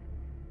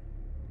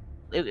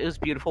 It was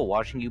beautiful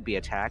watching you be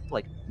attacked,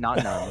 like, not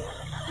in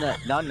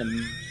a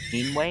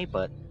mean way,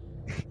 but...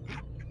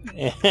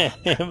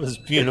 It was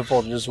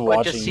beautiful just but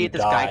watching just see you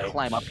this die. guy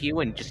climb up you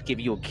and just give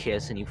you a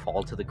kiss and you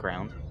fall to the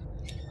ground.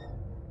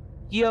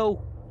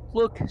 Yo,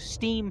 look,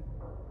 steam.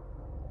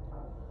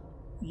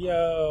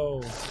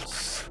 Yo.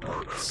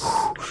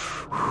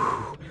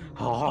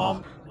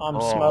 Oh,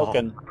 I'm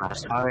smoking.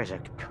 Sorry.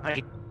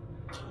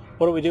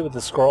 What do we do with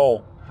the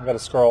scroll? I got a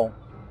scroll.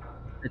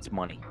 It's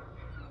money.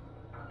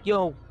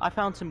 Yo, I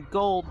found some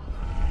gold.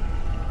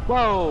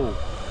 Whoa!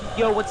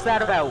 Yo, what's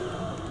that about?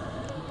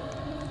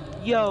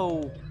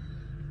 Yo!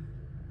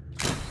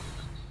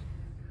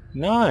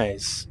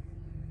 Nice.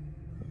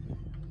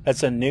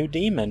 That's a new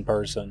demon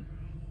person.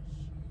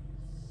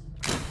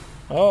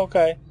 Oh,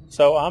 okay.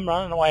 So I'm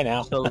running away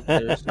now. So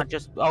there's not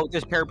just... Oh,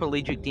 there's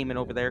paraplegic demon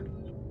over there.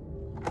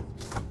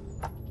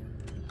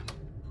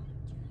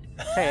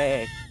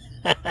 Hey.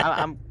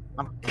 I'm...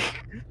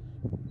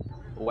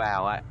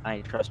 Wow,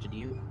 I trusted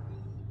you.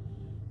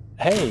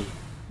 Hey,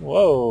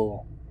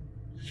 whoa.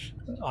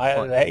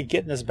 I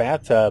get in this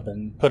bathtub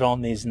and put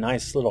on these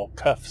nice little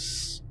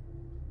cuffs.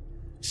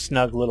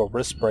 Snug little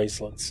wrist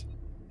bracelets.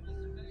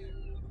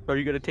 Are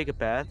you gonna take a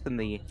bath in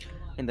the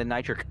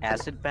nitric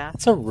acid bath?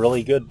 That's a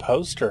really good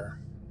poster.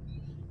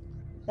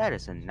 That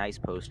is a nice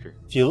poster.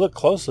 If you look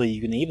closely,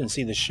 you can even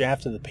see the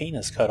shaft of the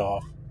penis cut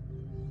off.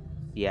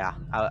 Yeah,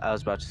 I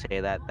was about to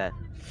say that.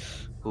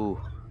 Ooh.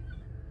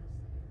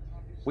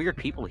 Weird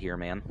people here,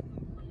 man.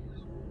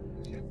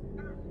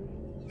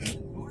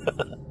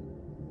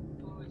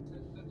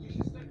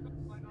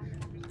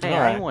 Hey,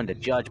 I ain't one to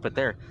judge, but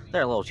they're a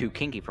little too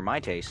kinky for my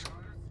taste.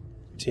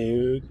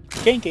 Too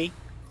kinky.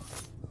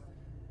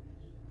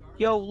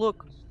 Yo,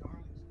 look.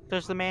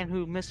 There's the man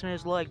who missing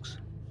his legs.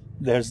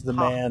 There's the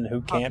man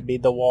who can't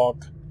beat the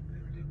walk.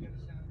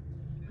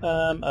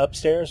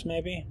 Upstairs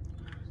maybe?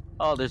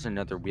 Oh, there's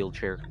another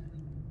wheelchair.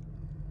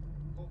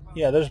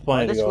 Yeah, there's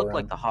plenty to This go looked around.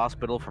 like the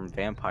hospital from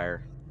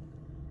Vampire.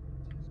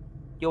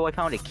 Yo, I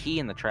found a key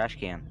in the trash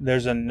can.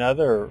 There's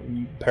another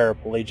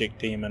paraplegic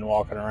demon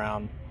walking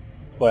around.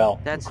 Well,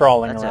 That's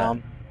crawling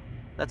around.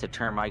 That's a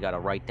term I gotta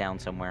write down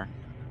somewhere.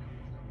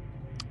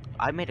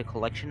 I made a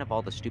collection of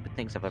all the stupid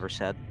things I've ever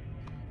said,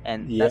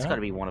 and that's Yeah.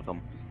 gotta be one of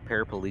them.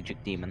 Paraplegic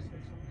demon.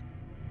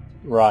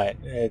 Right.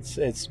 It's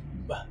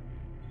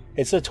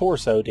a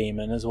torso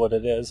demon, is what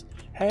it is.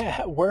 Hey,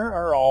 where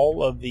are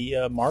all of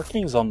the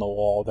markings on the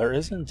wall? There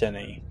isn't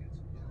any.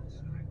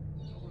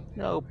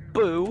 No,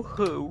 boo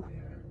hoo.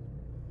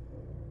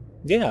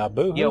 Yeah,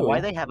 boo-hoo. Yo, why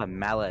they have a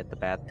mallet at the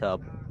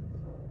bathtub?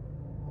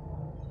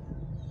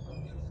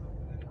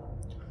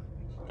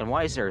 And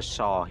why is there a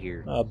saw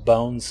here? A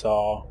bone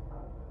saw.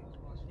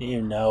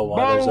 You know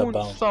why there's a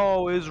bone.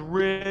 Saw is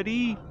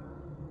ready.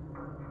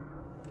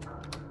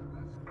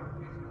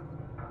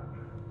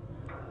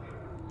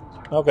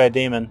 Okay,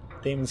 demon.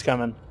 Demon's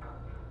coming.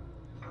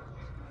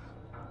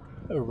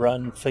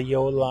 Run for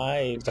your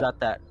life. It's got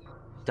that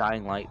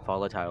dying light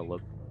volatile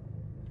look.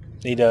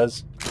 He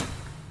does.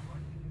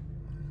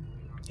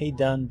 He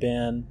done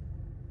been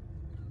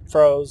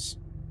froze.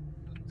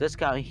 This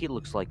guy, he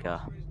looks like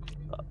a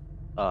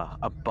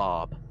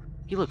Bob.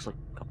 He looks like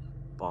a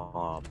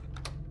Bob.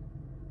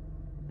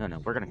 No,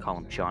 we're gonna call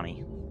him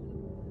Johnny.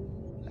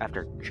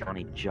 After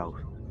Johnny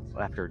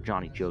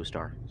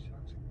Joestar.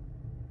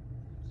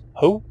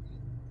 Who?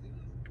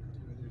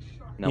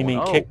 No You one- mean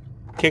oh,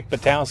 Kick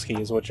Batowski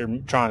is what you're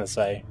trying to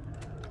say.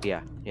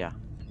 Yeah.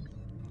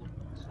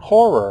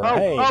 Horror. Oh,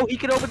 Hey. oh, he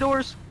can open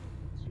doors.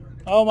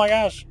 Oh my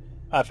gosh.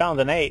 I found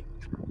an 8.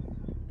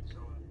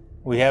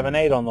 We have an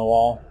 8 on the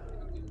wall.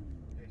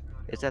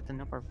 Is that the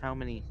number of how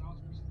many?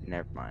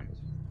 Never mind.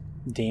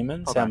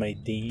 Demons? Hold How on. many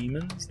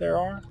demons there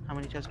are? How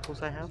many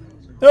testicles I have?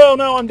 Oh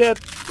no, I'm dead.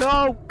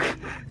 No.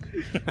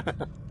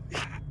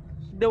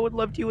 No one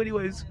loved you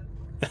anyways.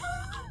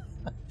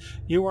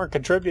 You weren't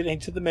contributing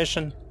to the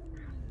mission.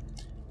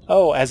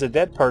 Oh, as a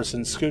dead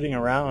person scooting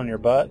around on your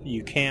butt,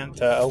 you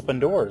can't open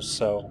doors,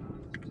 so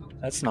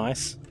that's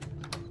nice.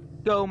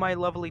 Go, my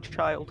lovely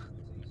child.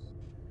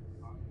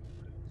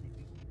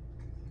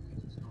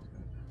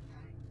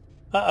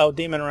 Uh-oh,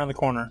 demon around the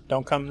corner.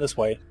 Don't come this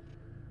way.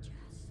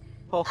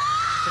 Oh.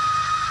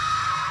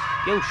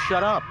 Yo,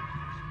 shut up.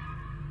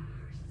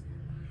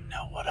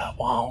 Know what I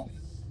want.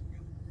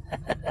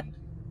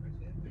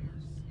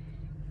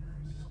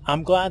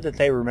 I'm glad that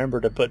they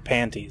remember to put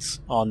panties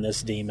on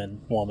this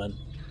demon woman.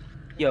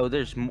 Yo,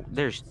 there's 2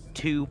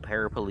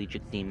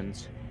 paraplegic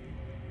demons.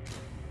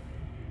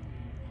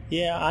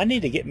 Yeah, I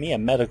need to get me a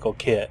medical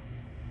kit.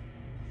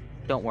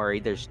 Don't worry,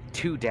 there's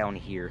 2 down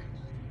here.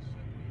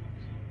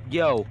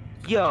 Yo.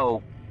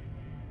 You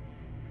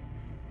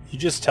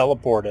just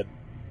teleported.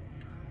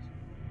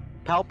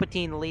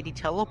 Palpatine lady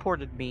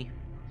teleported me.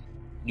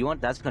 You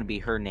want? That's gonna be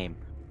her name.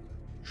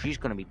 She's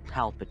gonna be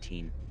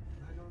Palpatine.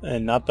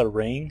 And not the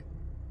ring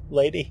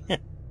lady?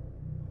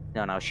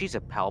 No, she's a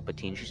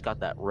Palpatine. She's got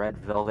that red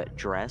velvet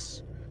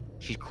dress.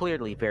 She's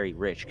clearly very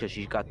rich because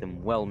she's got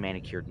them well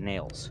manicured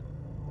nails.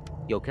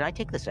 Yo, can I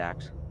take this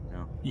axe?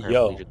 No,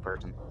 Yo. paraplegic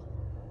person.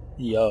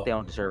 Yo. They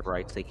don't deserve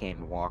rights. They can't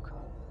even walk.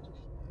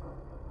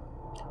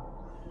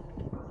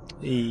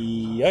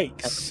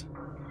 Yikes.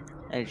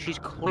 And she's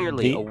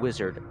clearly a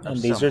wizard. Of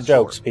And these some are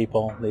jokes, sort.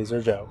 people. These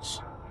are jokes.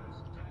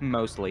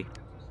 Mostly.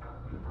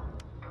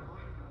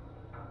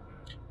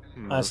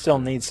 I still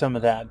need some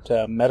of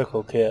that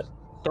medical kit.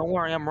 Don't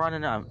worry, I'm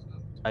running out.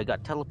 I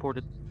got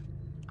teleported.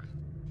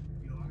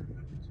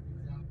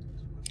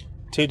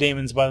 2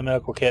 demons by the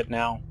medical kit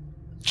now.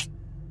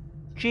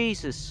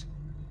 Jesus.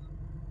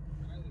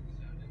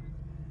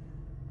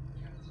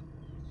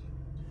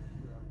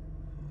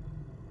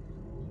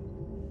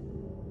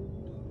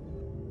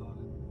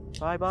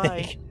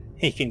 Bye-bye.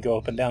 He can go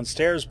up and down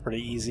stairs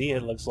pretty easy,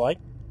 it looks like.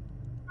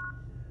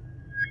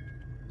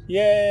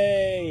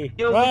 Yay!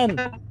 Yo, Run!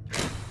 look.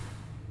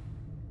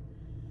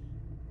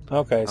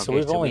 Okay, so Okay,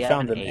 we've so only we have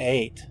found an an 8.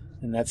 8,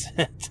 and that's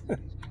it.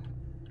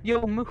 Yo,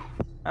 move.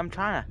 I'm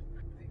trying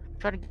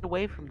to get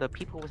away from the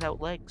people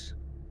without legs.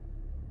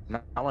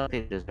 Not like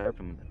they deserve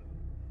them.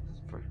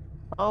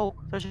 Oh,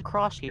 there's a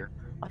cross here.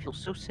 I feel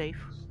so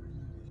safe.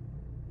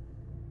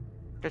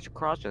 There's a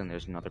cross and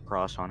there's another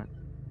cross on it.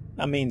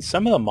 I mean,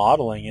 some of the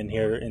modeling in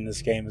here in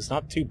this game is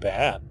not too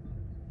bad.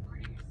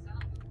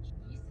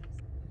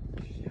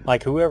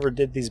 Like, whoever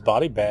did these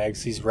body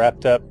bags, he's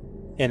wrapped up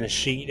in a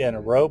sheet and a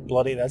rope.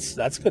 Bloody,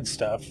 that's good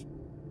stuff.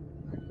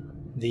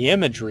 The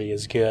imagery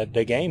is good.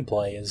 The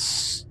gameplay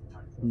is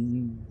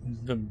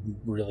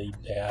really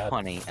bad.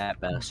 Funny at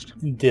best.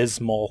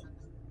 Dismal.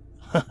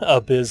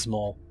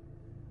 Abysmal.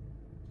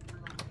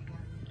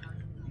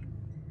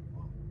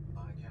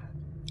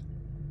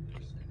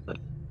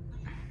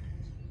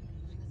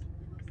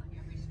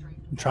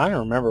 I'm trying to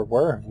remember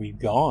where we've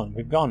gone.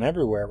 We've gone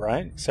everywhere,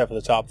 right? Except for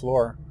the top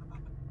floor.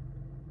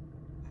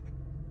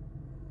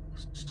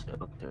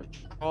 So there's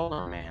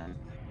Troller Man.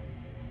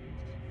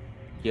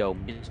 Yo,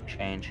 music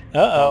change.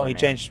 Uh-oh, Troller he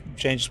Man.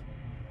 changed.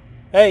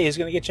 Hey, he's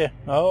gonna get you.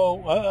 Oh,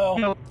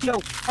 uh-oh.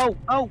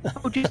 Oh,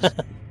 Jesus.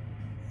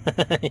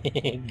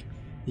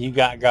 You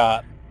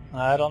got.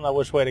 I don't know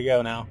which way to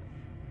go now.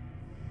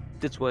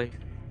 This way.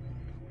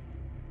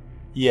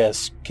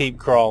 Yes, keep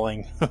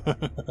crawling.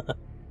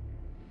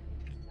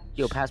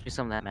 Yo, pass me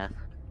some of that meth.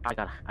 I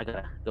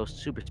gotta go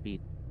super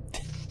speed.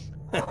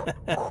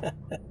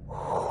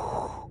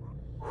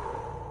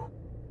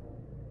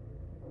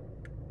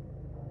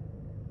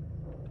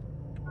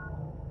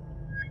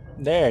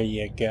 There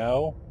you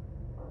go.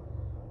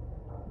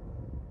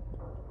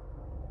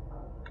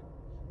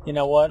 You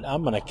know what?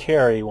 I'm gonna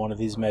carry one of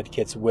these med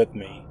kits with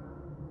me.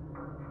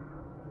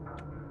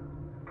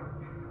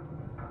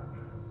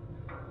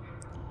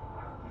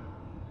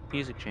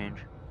 Music change.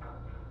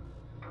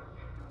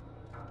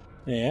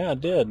 Yeah,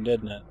 it did,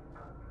 didn't it?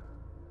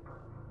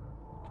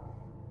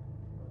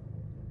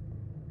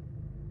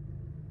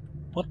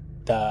 What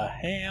the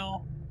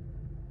hell?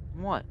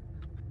 What?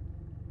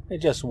 It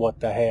just what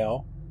the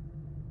hell?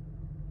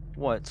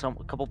 What? A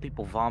couple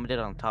people vomited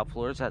on the top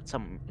floor. Is there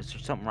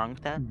something wrong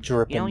with that?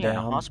 Dripping You know, you're in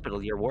a down.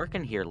 hospital. You're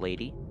working here,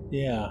 lady.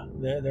 Yeah,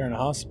 they're in a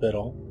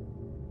hospital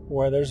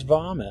where there's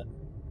vomit.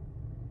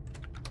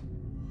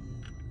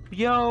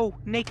 Yo,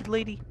 naked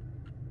lady.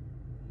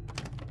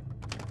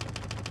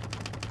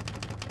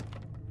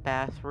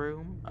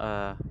 Bathroom.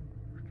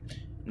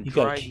 You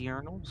got Dried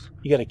urinals.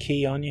 You got a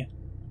key on you?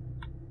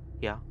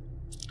 Yeah.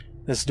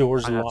 This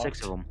door's I got locked.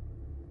 6 of them.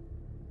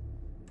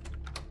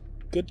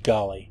 Good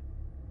golly.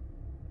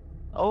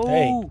 Oh.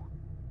 Hey.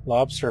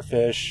 Lobster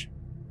fish.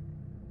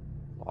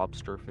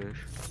 Lobster fish.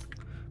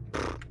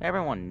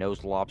 Everyone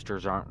knows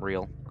lobsters aren't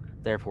real,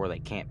 therefore they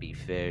can't be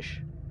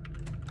fish.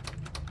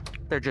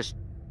 They're just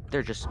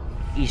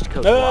East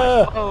Coast Ah!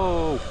 life.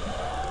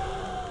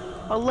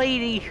 Oh, a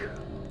lady.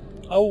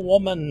 Oh,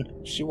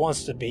 woman, she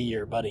wants to be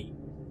your buddy.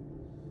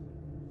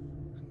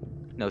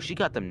 No, she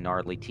got them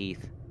gnarly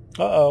teeth.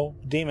 Uh-oh,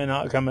 demon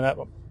not coming up.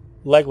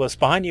 Legless,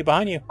 behind you,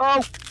 behind you.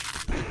 Oh.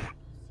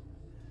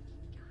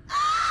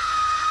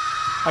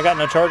 I got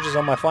no charges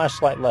on my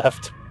flashlight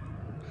left.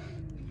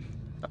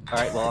 All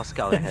right, well I'll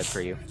scout ahead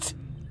for you.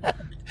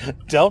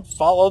 Don't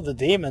follow the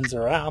demons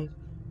around.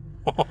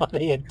 What are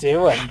you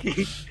doing?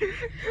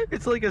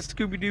 It's like a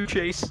Scooby-Doo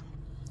chase.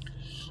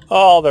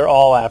 Oh, they're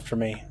all after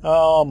me.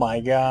 Oh my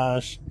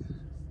gosh.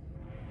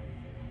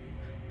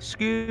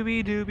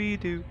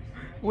 Scooby-Dooby-Doo,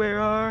 where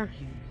are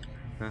you?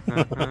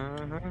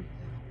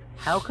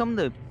 How come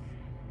the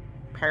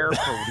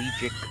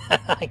paraplegic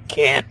I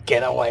can't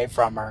get away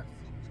from her.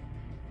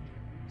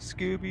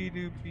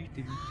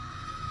 Scooby-Dooby-Doo?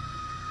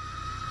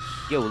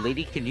 Yo,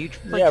 lady, can you...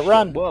 Yeah,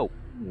 run. Whoa.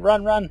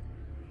 Run, run.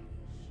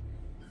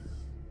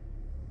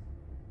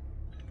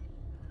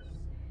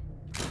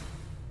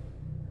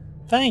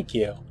 Thank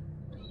you.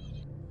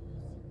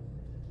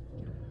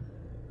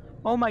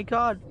 Oh my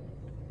god.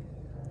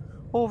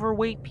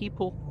 Overweight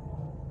people.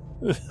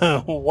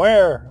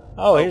 Where?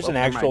 Oh, here's an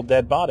never actual mind.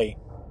 dead body.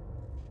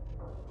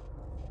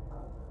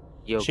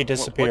 Yo, She What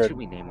disappeared. should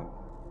we name him?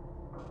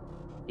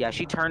 Yeah,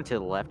 she turned to the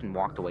left and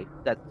walked away.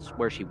 That's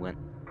where she went.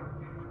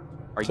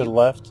 Are To you the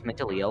left?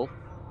 mentally ill?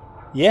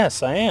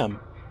 Yes, I am.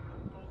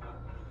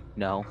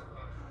 No.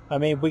 I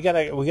mean, we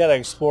gotta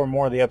explore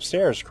more of the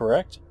upstairs,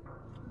 correct?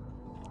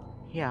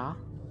 Yeah.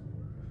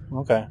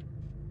 Okay.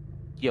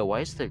 Yo, why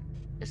is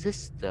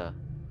this the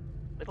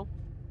middle?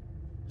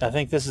 I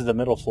think this is the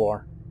middle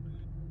floor.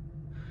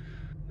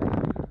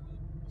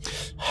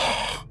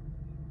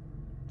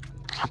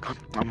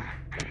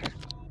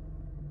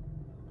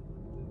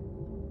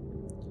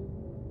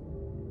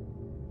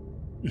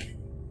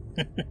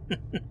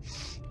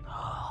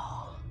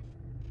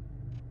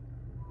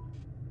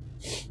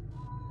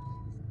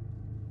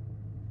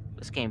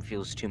 This game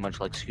feels too much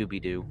like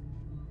Scooby-Doo.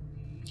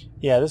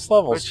 Yeah, this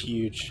level's Where's-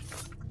 huge.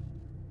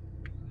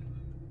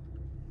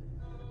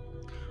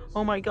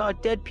 Oh my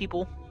god, dead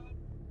people.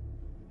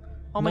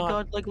 Oh my Not-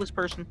 god, legless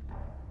person.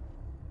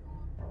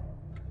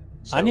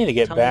 I So, need to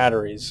get tell me-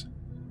 batteries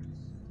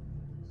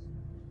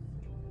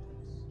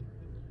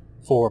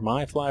for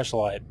my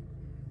flashlight.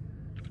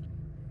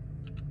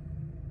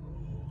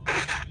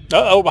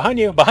 Uh-oh, behind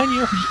you, behind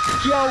you.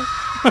 Yo!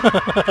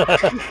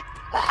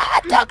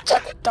 Don't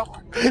shut the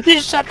door.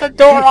 You shut the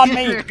door on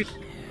me.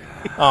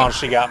 Oh,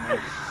 she got me.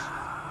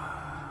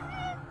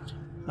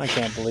 I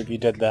can't believe you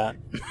did that.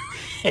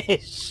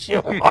 She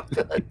walked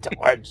to the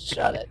door and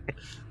shut it.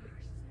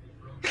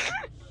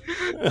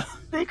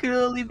 There could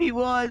only be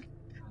one.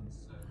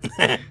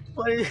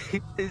 What is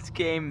this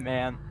game,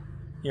 man?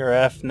 You're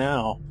F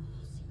now.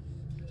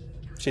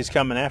 She's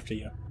coming after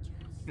you.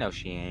 No,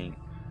 she ain't.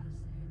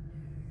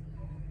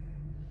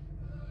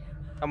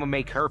 I'm gonna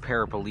make her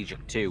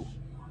paraplegic too.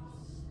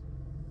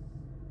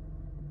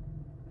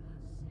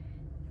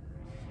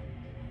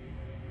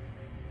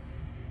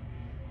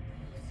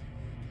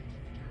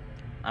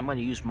 I'm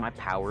gonna use my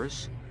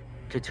powers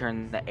to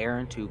turn the air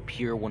into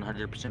pure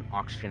 100%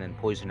 oxygen and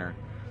poison her,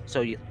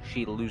 so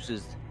she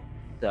loses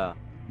the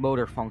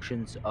motor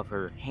functions of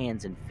her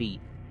hands and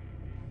feet.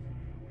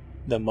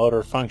 The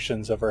motor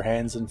functions of her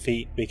hands and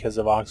feet because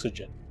of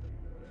oxygen.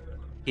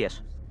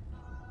 Yes,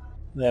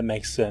 That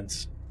makes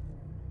sense.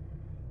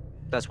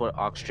 that's what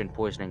oxygen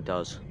poisoning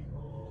does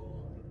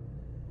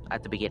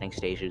at the beginning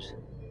stages.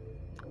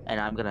 And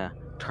I'm gonna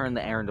turn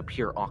the air into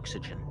pure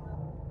oxygen.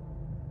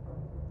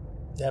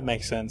 That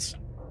makes sense.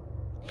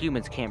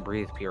 Humans can't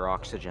breathe pure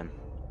oxygen.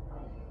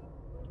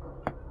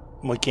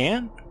 We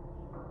can?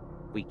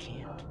 We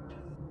can't.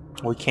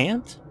 We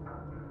can't?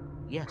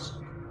 Yes.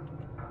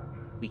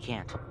 We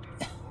can't.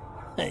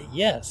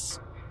 Yes.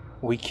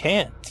 We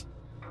can't.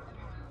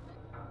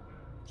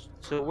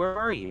 So where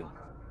are you?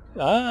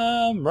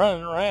 I'm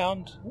running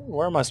around.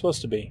 Where am I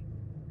supposed to be?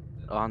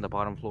 On the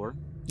bottom floor?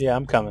 Yeah,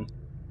 I'm coming.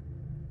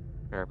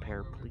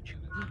 Paraplegic.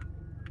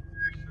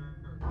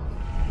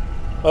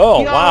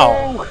 Oh, Yo!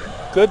 wow.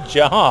 Good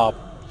job.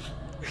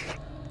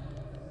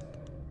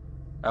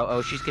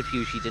 Oh, she's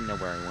confused. She didn't know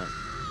where I went.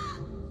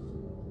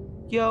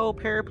 Yo,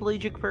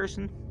 paraplegic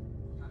person.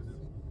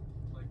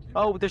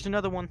 Oh, there's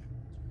another one.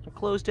 I'm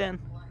closed in.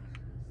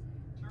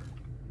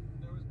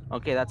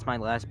 Okay, that's my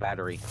last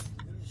battery.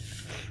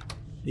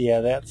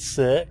 Yeah, that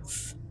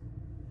sucks.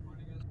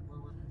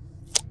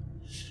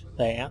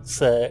 That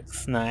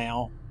sucks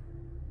now.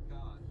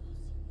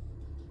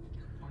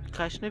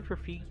 Can I sniff your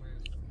feet?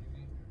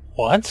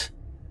 What?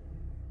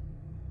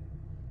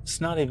 That's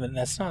not even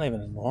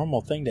a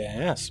normal thing to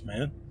ask,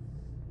 man.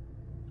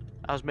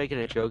 I was making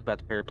a joke about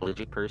the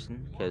paraplegic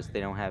person because they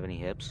don't have any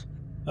hips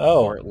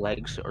Oh, or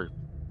legs or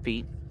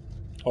feet.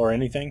 or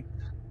anything.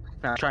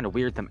 I'm trying to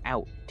weird them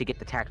out to get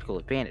the tactical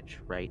advantage,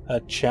 right? A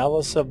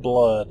chalice of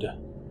blood.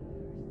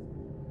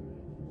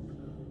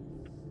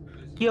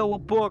 Yo, a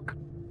book!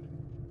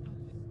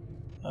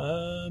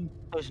 Um,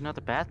 There's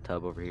another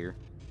bathtub over here.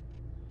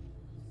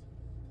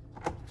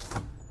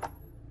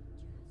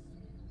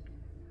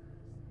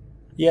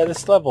 yeah,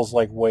 this level's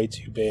like way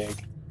too big.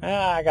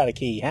 Ah, I got a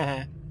key.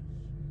 Haha.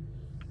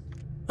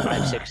 I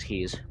have 6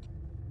 keys.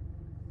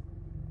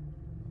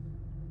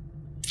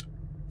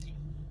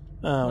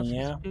 Oh,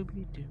 yeah.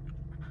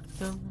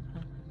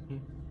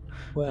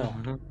 Well,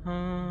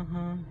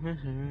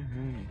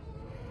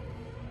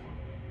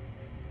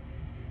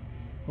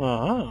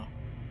 uh-huh.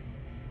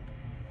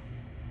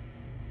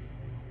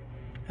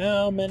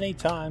 How many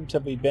times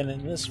have we been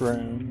in this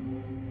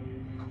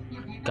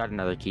room? Got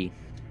another key.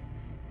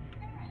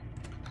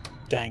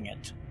 Dang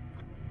it.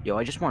 Yo,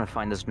 I just want to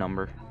find this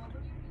number.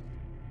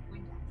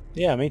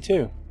 Yeah, me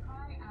too.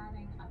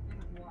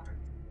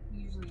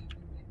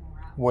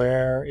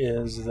 Where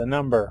is the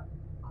number?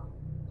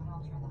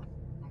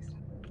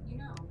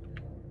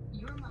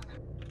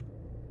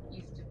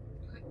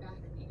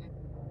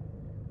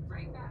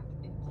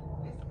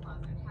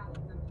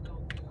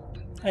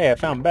 Hey, I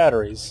found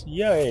batteries.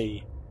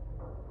 Yay!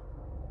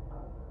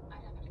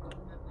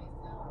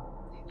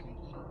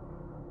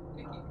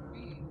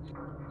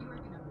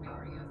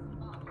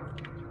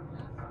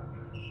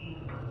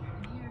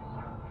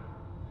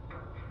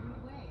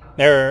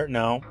 There,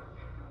 no.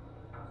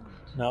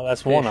 No,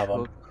 that's one of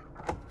them.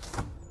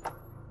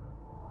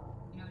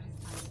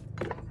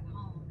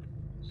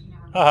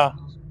 Haha.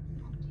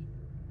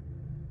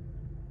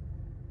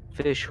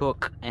 Fish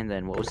hook, and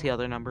then what was the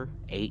other number?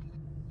 8.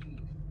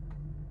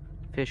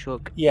 Fish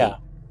hook. Yeah.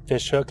 8.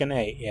 Fish hook and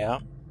 8, yeah.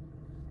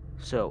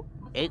 So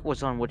 8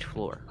 was on which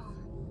floor?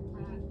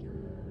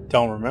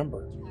 Don't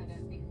remember.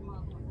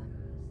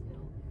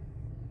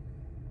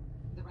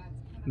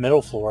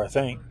 Middle floor, I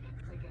think.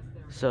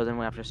 So then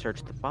we have to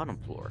search the bottom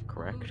floor,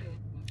 correct?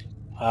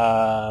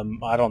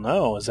 I don't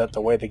know. Is that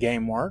the way the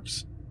game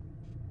works?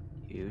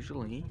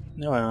 Usually.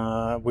 We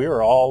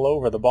were all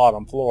over the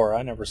bottom floor.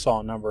 I never saw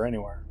a number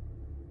anywhere.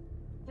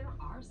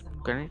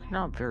 Granted,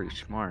 not very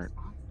smart.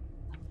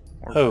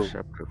 Or Who?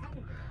 perceptive.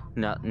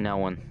 No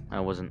one. I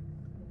wasn't.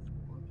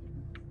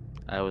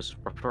 I was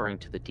referring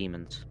to the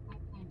demons.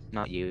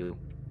 Not you.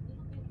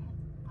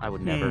 I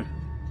would never.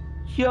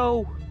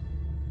 Yo!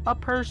 A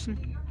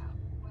person!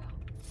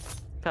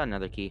 Got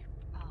another key.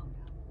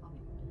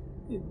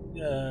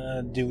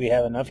 Do we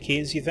have enough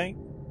keys, you think?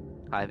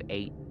 I have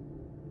 8.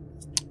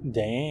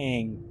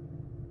 Dang.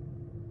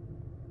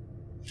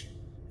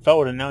 If I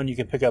would have known you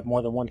could pick up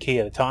more than one key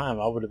at a time,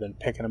 I would have been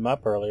picking them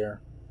up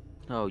earlier.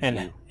 Oh,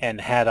 And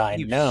had I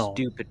you known,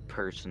 stupid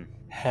person.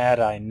 had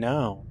I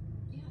known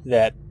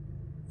that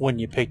when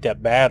you picked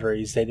up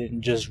batteries, they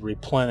didn't just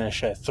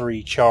replenish a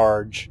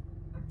 3-charge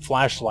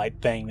flashlight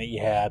thing that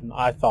you had.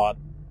 I thought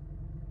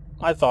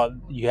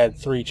you had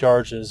 3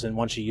 charges, and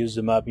once you used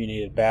them up, you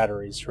needed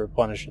batteries to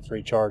replenish the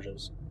 3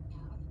 charges.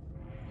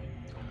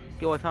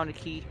 Yo, I found a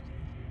key.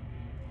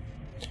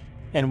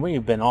 And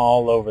we've been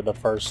all over the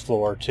first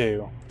floor,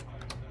 too.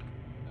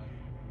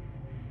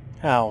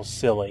 How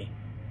silly.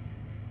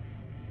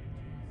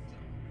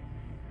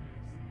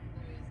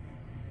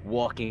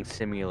 Walking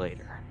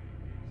simulator.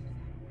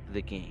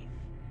 The game.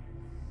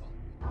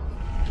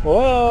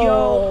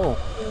 Whoa!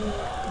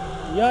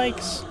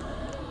 Yikes!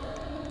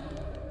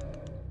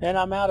 And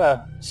I'm out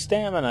of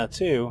stamina,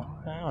 too.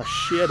 Oh,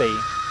 shitty.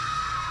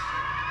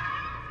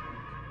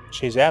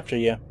 She's after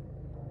you.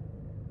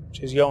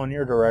 She's going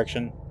your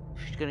direction.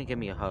 She's gonna give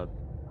me a hug.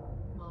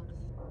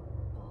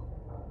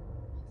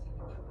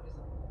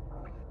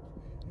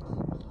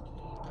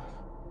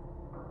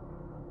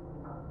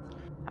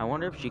 I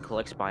wonder if she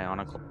collects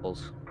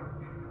bionicles.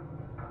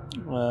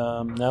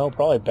 No,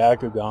 probably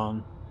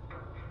Bakugan.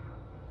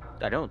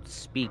 I don't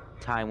speak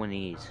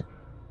Taiwanese.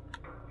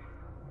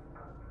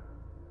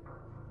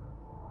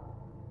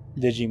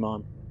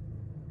 Digimon.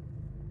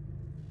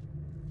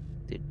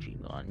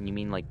 Digimon. You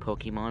mean like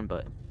Pokemon,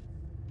 but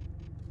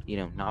you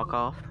know,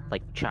 knockoff,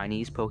 like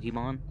Chinese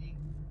Pokemon?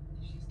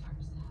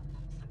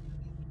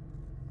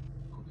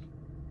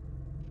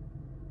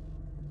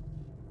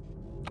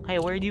 Hey,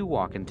 where are you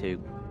walking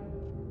to?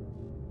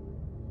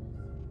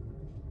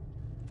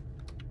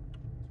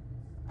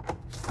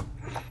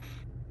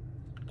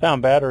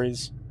 Found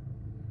batteries.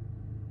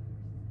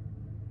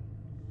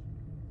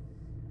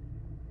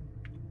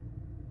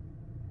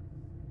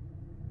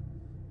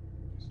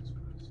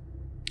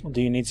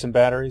 Do you need some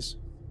batteries?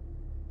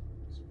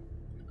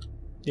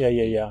 Yeah.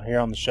 Here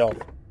on the shelf.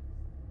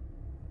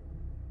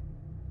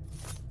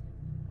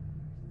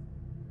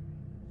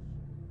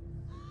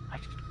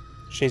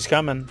 She's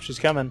coming. She's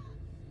coming.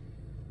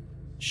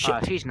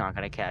 Shit. She's not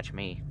gonna catch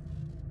me.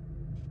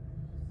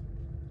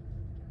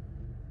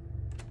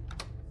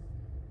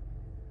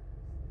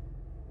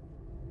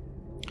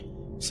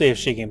 See if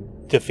she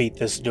can defeat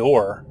this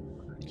door.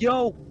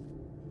 Yo!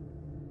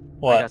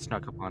 What? I got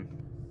snuck up on.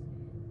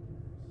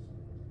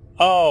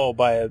 Oh,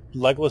 by a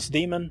legless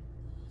demon?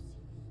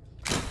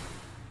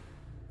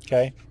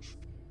 Okay.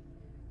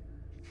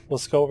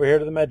 Let's go over here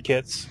to the med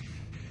kits.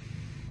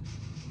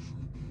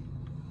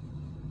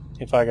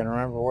 If I can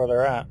remember where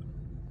they're at.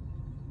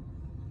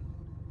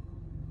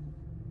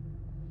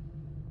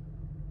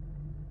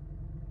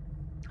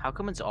 How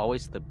come it's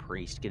always the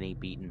priest getting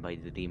beaten by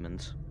the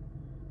demons?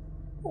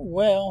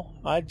 Well,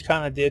 I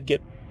kind of did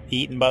get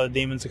eaten by the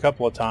demons a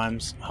couple of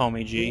times,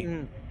 homie G.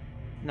 No,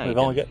 We've you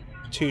only didn't.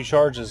 got 2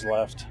 charges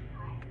left.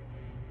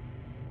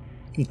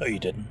 No, you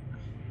didn't.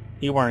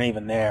 You weren't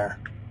even there.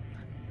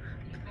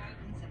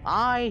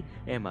 I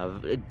am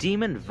a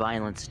demon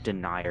violence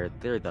denier.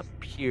 They're the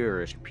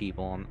purest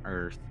people on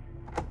earth.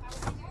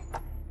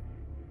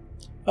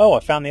 Oh, I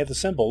found the other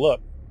symbol.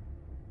 Look.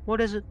 What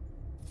is it?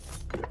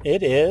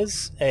 It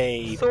is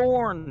a...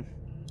 Thorn!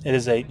 It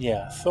is a...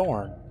 Yeah,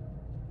 thorn.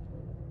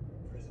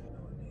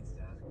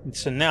 And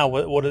so now,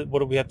 what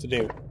do we have to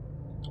do?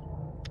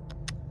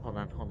 Hold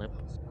on.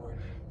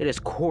 It is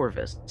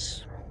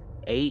Corvus.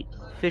 8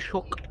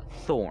 fishhook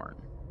thorn.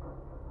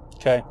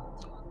 Okay.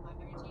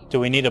 Do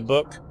we need a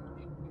book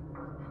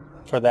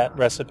for that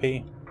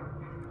recipe?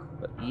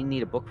 But you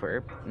need a book for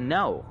it?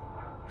 No.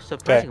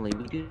 Surprisingly,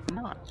 we do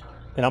not.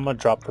 Then I'm going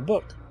to drop the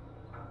book.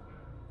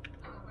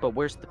 But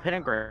where's the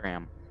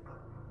pentagram?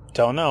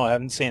 Don't know. I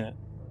haven't seen it.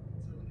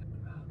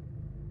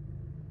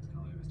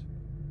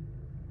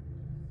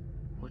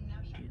 What do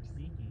you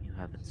mean you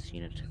haven't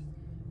seen it?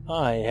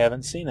 I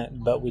haven't seen it,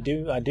 but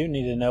I do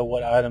need to know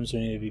what items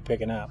we need to be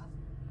picking up.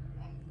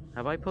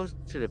 Have I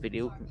posted a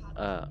video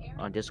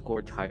on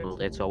Discord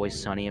titled "It's Always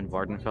Sunny in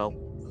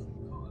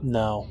Vardenfell"?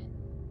 No.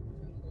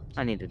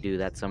 I need to do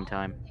that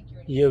sometime.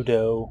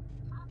 Yodo.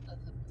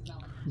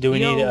 Do we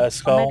need a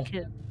skull?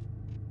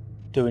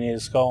 Do we need a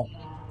skull?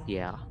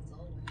 Yeah.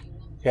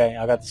 Okay,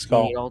 I got the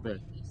skull.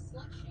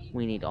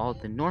 We need all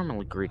the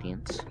normal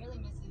ingredients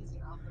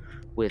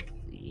with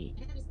the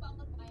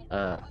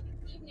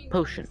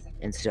potion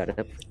instead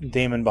of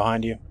Demon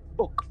behind you.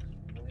 book.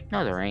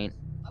 No, there ain't.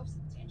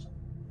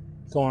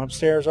 Going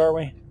upstairs, are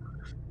we?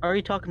 Are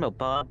you talking about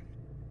Bob?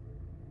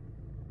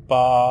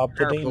 Bob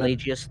the demon.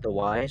 Paraplegius the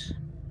Wise?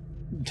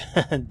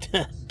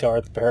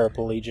 Darth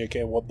Paraplegic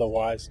and what the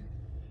wise.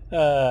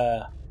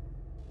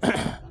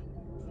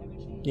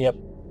 Yep.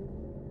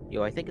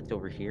 Yo, I think it's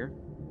over here.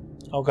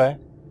 Okay.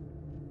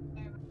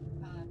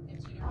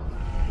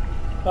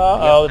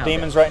 Uh-oh, the found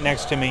demon's right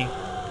next to me.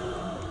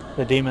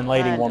 The demon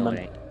lady No woman.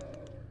 way.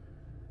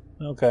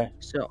 Okay.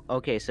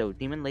 So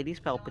Demon Lady's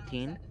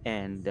Palpatine,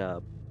 and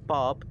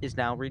Bob is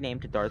now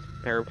renamed to Darth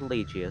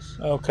Paraplegius.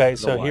 Okay,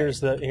 so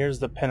wise. here's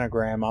the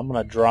pentagram. I'm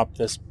gonna drop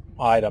this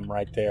item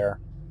right there.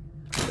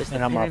 Is the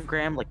And I'm off.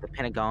 pentagram like the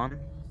Pentagon?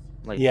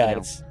 Like, Yeah, you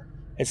know,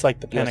 it's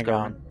like the US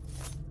Pentagon. government?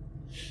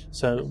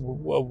 So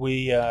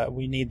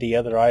we need the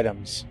other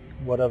items.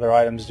 What other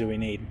items do we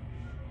need?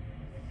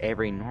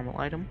 Every normal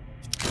item?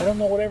 I don't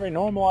know what every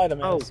normal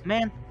item Oh, is.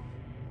 man.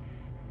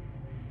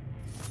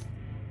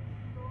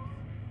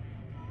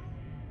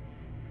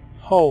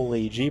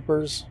 Holy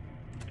jeepers.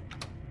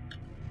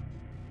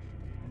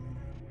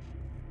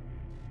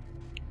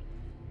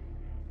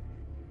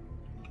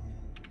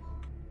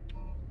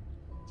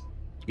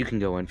 You can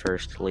go in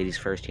first. Ladies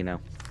first, you know.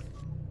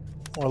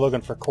 We're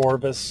looking for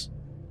Corvus.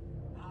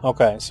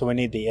 Okay, so we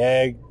need the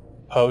egg,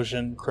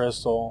 potion,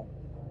 crystal,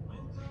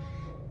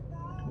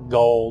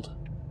 gold.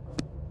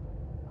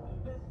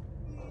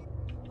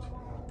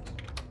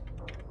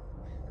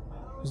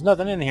 There's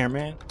nothing in here,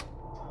 man.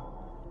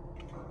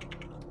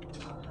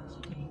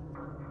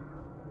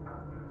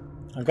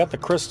 I got the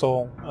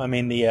crystal. I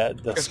mean the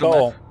Crystal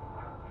skull. meth.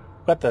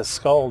 Got the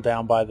skull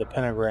down by the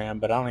pentagram,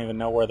 but I don't even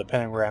know where the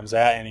pentagram's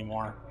at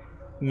anymore.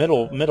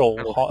 Middle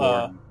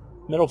floor.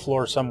 middle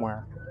floor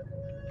somewhere.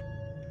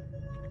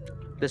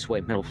 This way,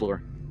 middle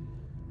floor.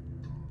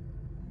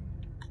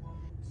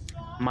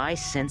 My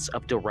sense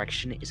of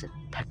direction is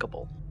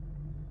impeccable.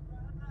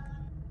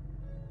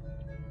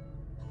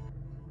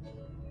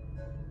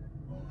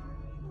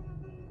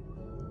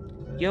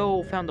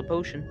 Yo, found the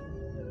potion.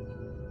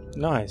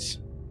 Nice.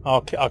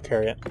 I'll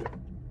carry it.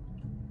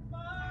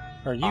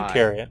 Or you I-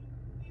 carry it.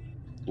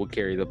 We'll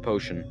carry the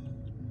potion.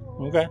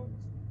 Okay.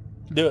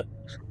 Do it.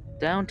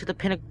 Down to the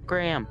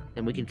pentagram.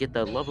 Then we can get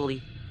the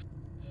lovely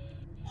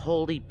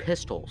holy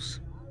pistols.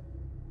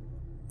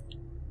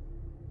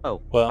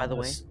 Oh, Well, by the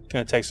way, it's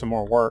going to take some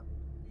more work.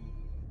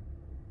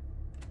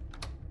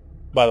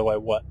 By the way,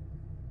 what?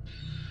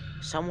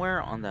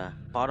 somewhere on the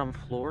bottom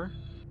floor,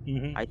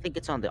 Mm-hmm. I think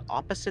it's on the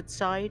opposite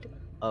side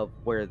of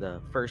where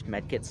the first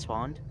medkit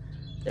spawned,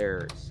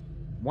 there's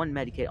one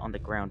medkit on the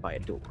ground by a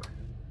door.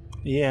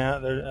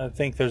 Yeah, I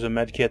think there's a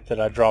med kit that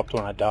I dropped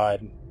when I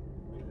died.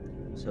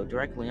 So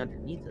directly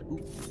underneath it,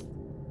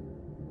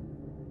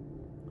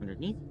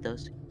 underneath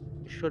this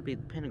should be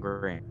the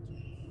pentagram.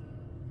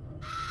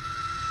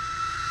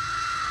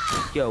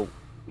 Yo,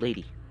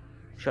 lady,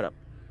 shut up.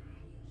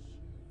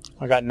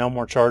 I got no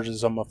more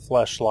charges on my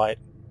flashlight.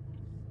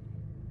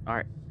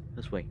 Alright,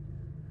 this way.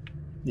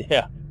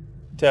 Yeah,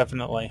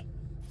 definitely.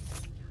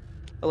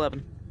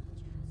 11.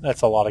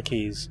 That's a lot of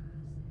keys.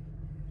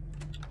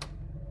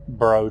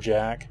 Bro,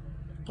 Jack.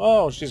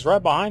 Oh, she's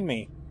right behind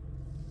me.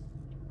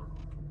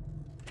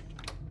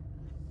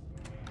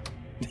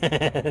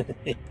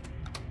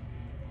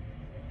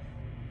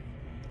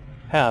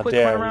 How Quick,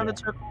 dare run around you? in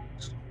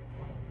circles.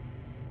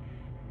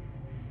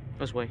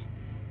 This way.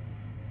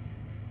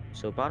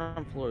 So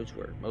bottom floor is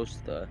where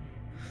most of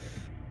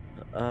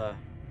the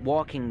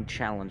walking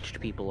challenged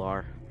people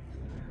are.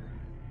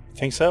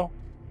 Think so?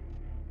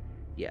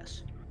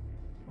 Yes.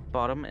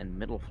 Bottom and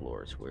middle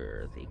floors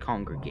where they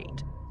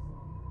congregate.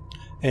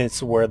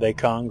 It's where they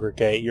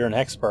congregate. You're an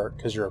expert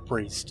because you're a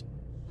priest.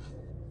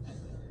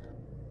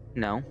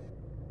 No.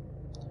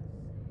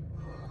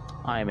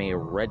 I am a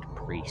red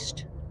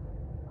priest.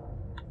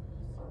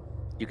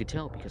 You could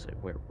tell because I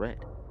wear red.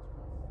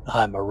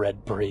 I'm a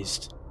red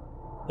priest.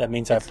 That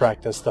means It's I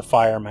practice the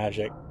fire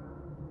magic.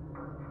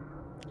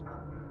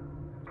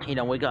 You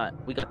know, we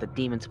got the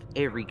demons of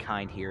every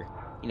kind here.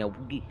 You know,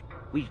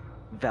 we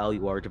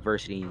value our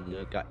diversity. You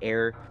know, got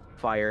air,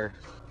 fire,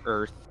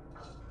 earth,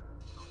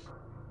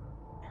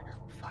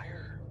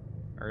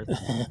 earth,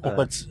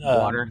 What's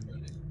water,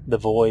 the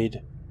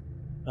void?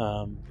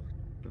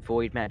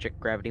 void magic,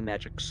 gravity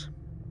magics,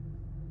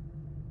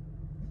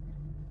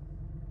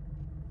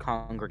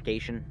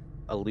 congregation,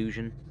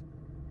 illusion.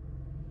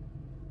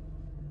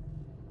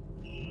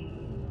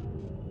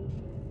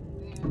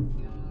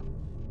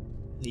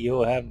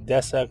 You have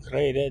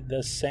desecrated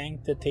the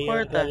sanctity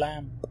Where of the the-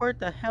 lamp. Where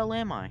the hell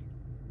am I?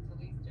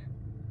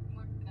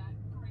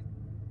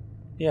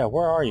 Yeah,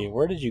 where are you?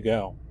 Where did you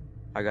go?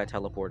 I got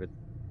teleported.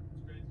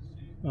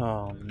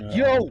 Oh no.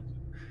 Yo!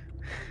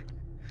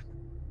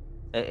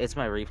 It's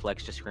my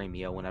reflex to scream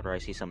yo whenever I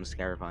see something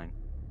scarifying.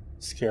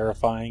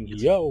 Scarifying.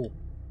 Yo!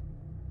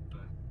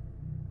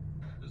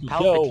 Yo!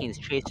 Palpatine's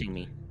chasing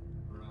me.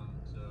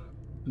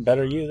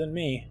 Better you than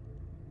me.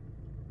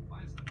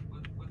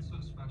 What's so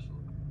special?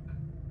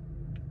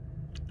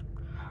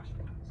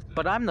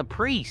 But I'm the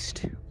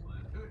priest.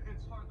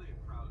 It's hardly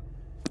a crowd.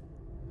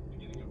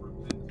 Beginning of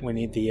repentance. We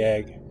need the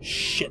egg.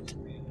 Shit.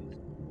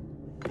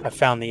 I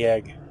found the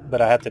egg,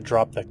 but I have to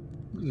drop the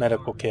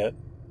medical kit.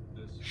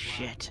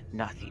 Shit,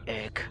 not the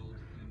egg.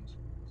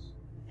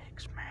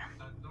 Eggs,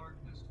 man.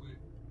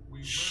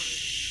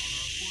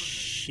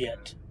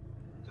 Shit.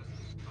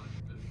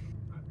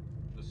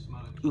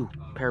 Ooh,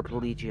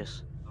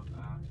 paraplegious.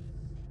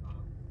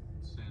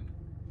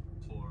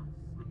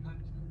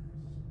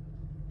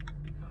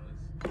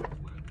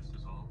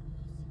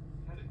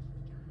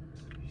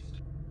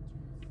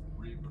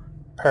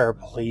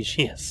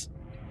 Paraplegious.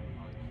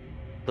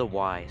 The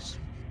wise.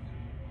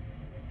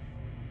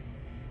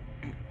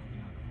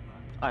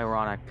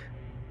 Ironic.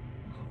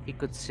 He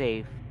could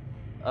save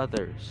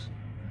others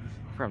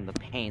from the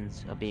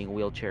pains of being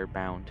wheelchair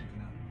bound,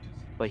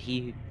 but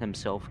he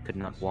himself could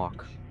not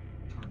walk.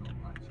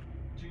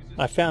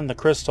 I found the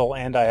crystal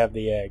and I have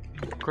the egg.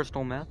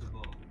 Crystal meth?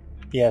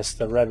 Yes,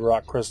 the red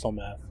rock crystal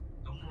meth.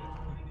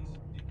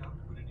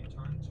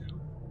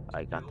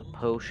 I got the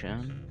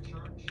potion.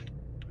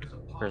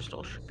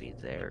 Crystal should be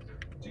there.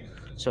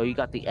 So you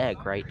got the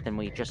egg, right? Then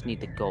we just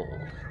need the gold.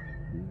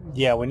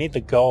 Yeah, we need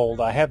the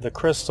gold. I have the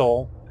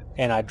crystal,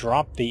 and I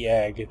dropped the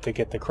egg to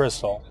get the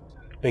crystal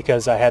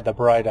because I had the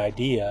bright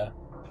idea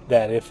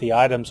that if the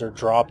items are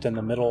dropped in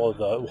the middle of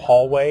the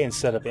hallway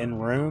instead of in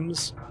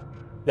rooms,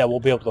 that we'll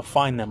be able to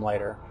find them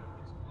later.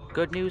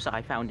 Good news,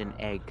 I found an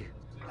egg.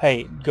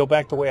 Hey, go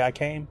back the way I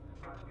came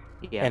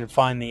Yeah, and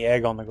find the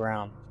egg on the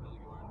ground.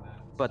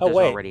 but oh, there's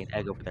wait. already an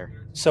egg over there.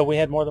 So we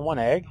had more than one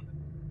egg?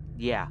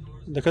 Yeah.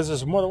 Because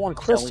there's more than one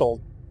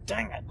crystal.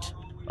 Dang it.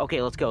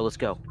 Okay, let's go, let's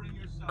go.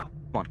 Come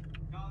on.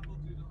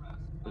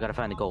 We gotta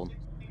find the gold.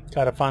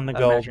 Gotta find the I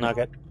gold imagine-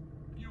 nugget.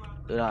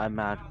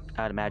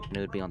 I'd imagine it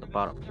would be on the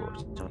bottom floor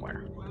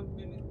somewhere.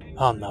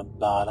 On the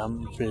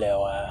bottom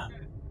floor.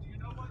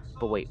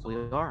 But wait, we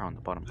are on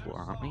the bottom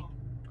floor, aren't we?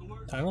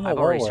 I don't know I've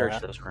where already we're searched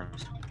at. those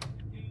rooms.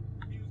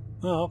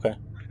 Oh, okay.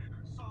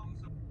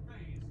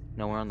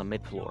 No, we're on the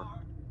mid floor.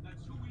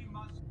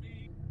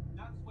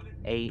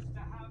 8. To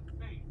have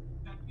faith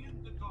that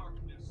in the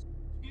darkness,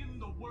 in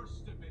the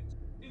worst of it,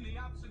 in the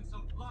absence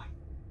of light.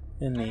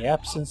 In the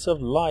absence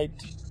of light.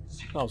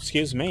 Oh,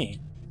 excuse me.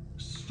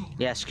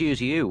 Yeah, excuse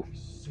you.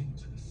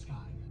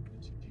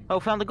 Oh,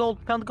 found the gold.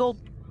 Found the gold.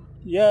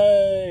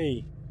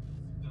 Yay!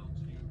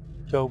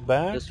 Go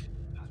back? This,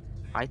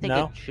 I think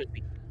No? it should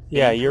be.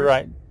 Yeah, you're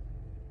dangerous. right.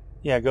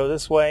 Yeah, go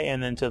this way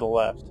and then to the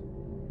left.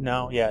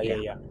 No? Yeah.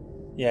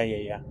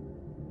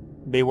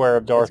 Beware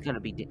of Darth It's gonna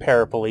be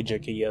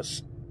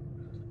Paraplegic.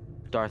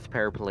 Darth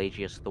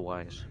Parapelagius the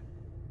Wise.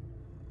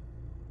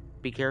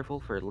 Be careful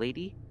for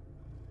lady.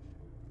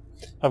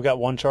 I've got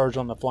one charge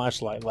on the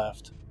flashlight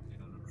left.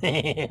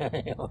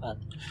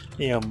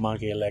 You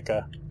monkey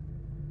licker.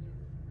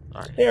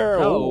 Alright. Here.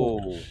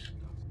 Oh.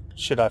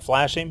 Should I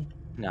flash him?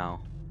 No.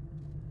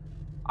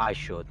 I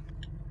should.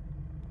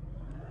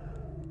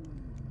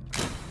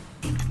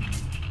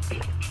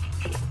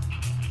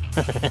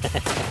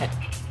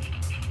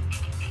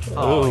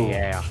 Oh, Ooh,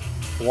 yeah.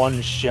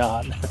 one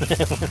shot.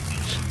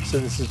 So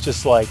this is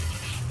just like,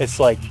 it's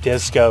like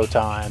disco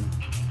time.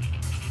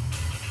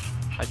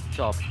 I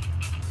saw a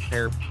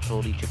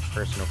paraplegic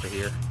person over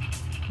here.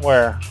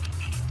 Where?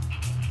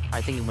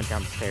 I think he went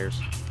down the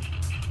stairs.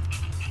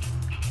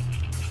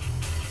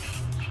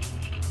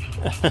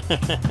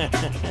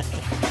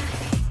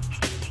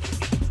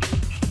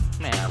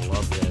 Man, I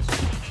love this.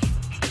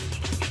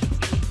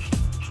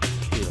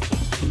 Beautiful.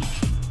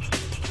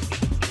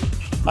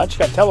 I just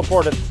got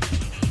teleported.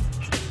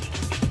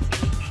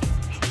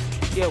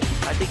 Yo,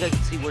 I think I can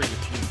see where you...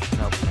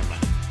 Nope, never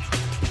mind.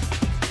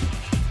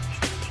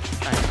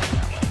 I ain't going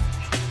that way.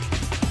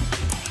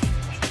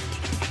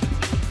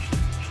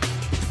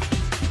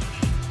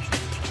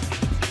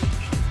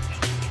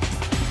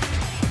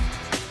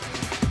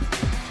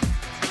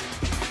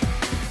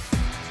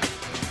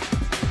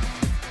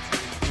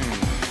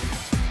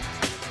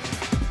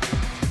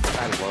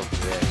 I love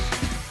this.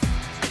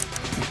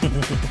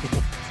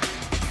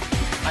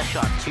 I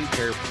shot 2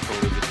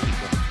 paraplegic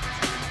people.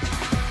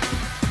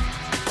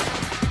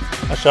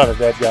 I shot a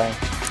dead guy.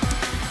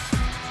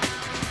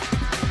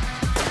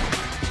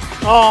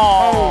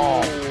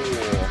 Oh,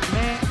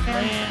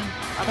 Man.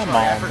 I'm Come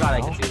sorry, I on forgot I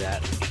now. could do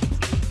that.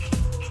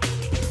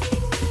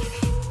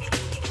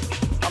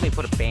 Let me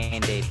put a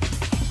band-aid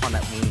on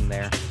that wound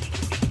there.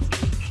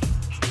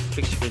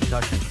 Fix your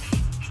concussion.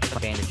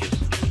 Bandages.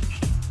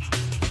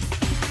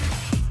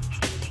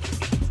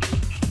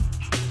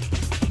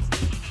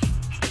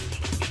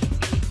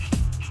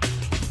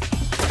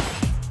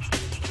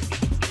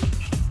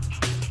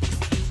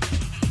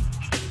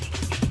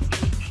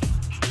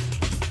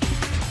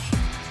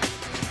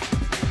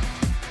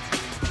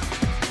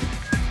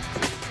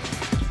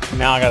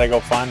 now I gotta go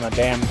find my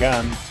damn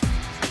gun.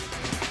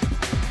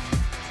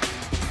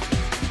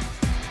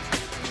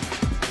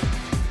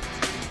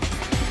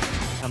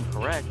 If I'm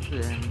correct,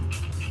 then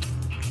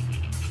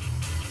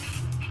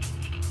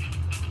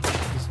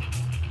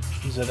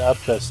Is it up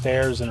the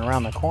stairs and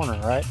around the corner,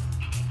 right?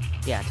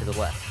 yeah, to the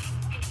left.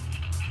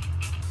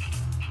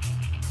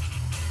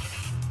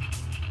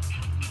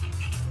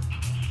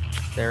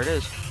 There it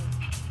is.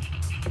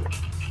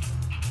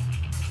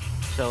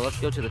 So let's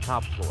go to the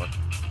top floor.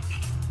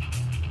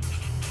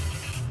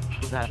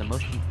 We've had the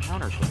most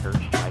encounters with her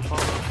by far.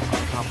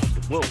 On top of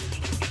the whoa.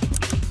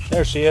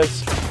 There she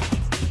is.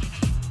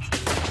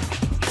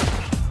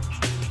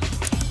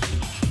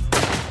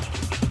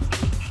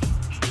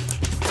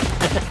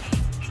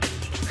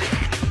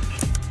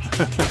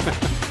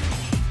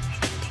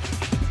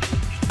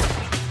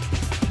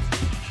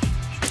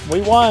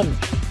 We won.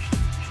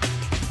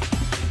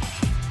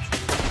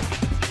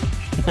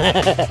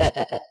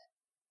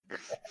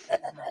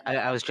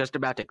 I was just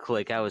about to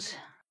click. I was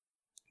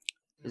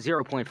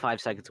 0.5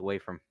 seconds away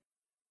from.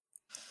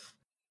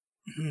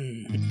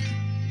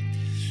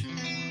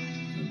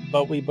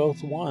 But we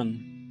both won.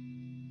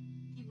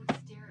 He would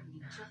stare at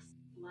me just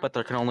like But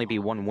there can only be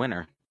one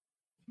winner.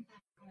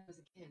 when I was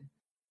a kid.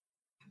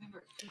 I remember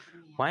it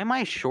freaking me out. Why am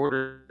I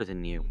shorter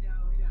than you?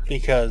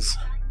 Because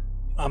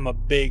I'm a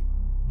big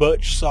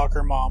butch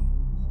soccer mom.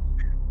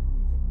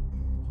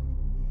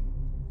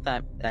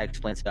 That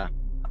explains that.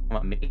 I'm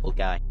a middle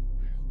guy.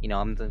 You know,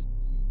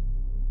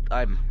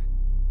 I'm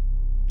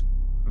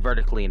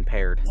vertically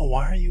impaired.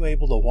 Why are you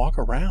able to walk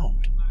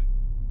around?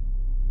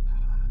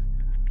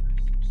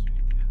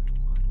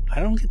 I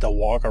don't get to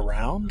walk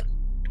around.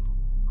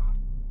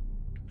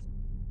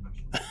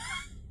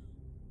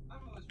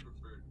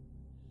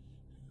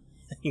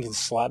 You can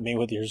slap me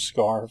with your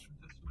scarf.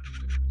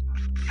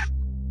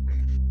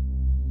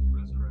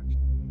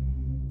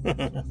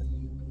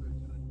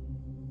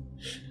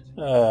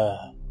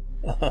 All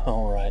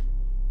right.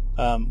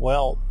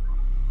 Well,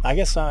 I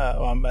guess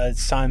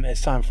it's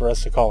time for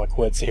us to call it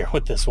quits here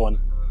with this one.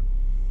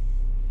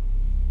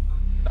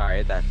 All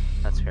right,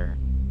 that's fair.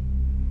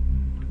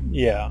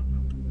 Yeah.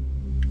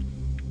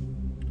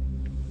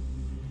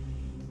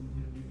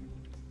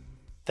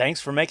 Thanks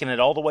for making it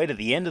all the way to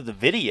the end of the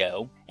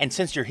video. And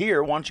since you're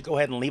here, why don't you go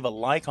ahead and leave a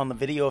like on the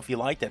video if you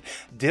liked it.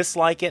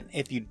 Dislike it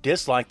if you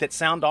disliked it.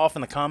 Sound off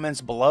in the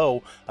comments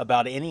below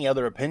about any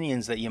other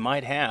opinions that you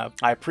might have.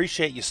 I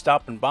appreciate you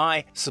stopping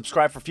by.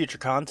 Subscribe for future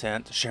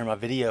content. Share my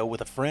video with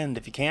a friend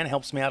if you can. It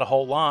helps me out a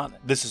whole lot.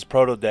 This is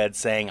Protodead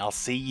saying I'll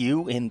see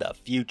you in the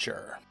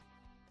future.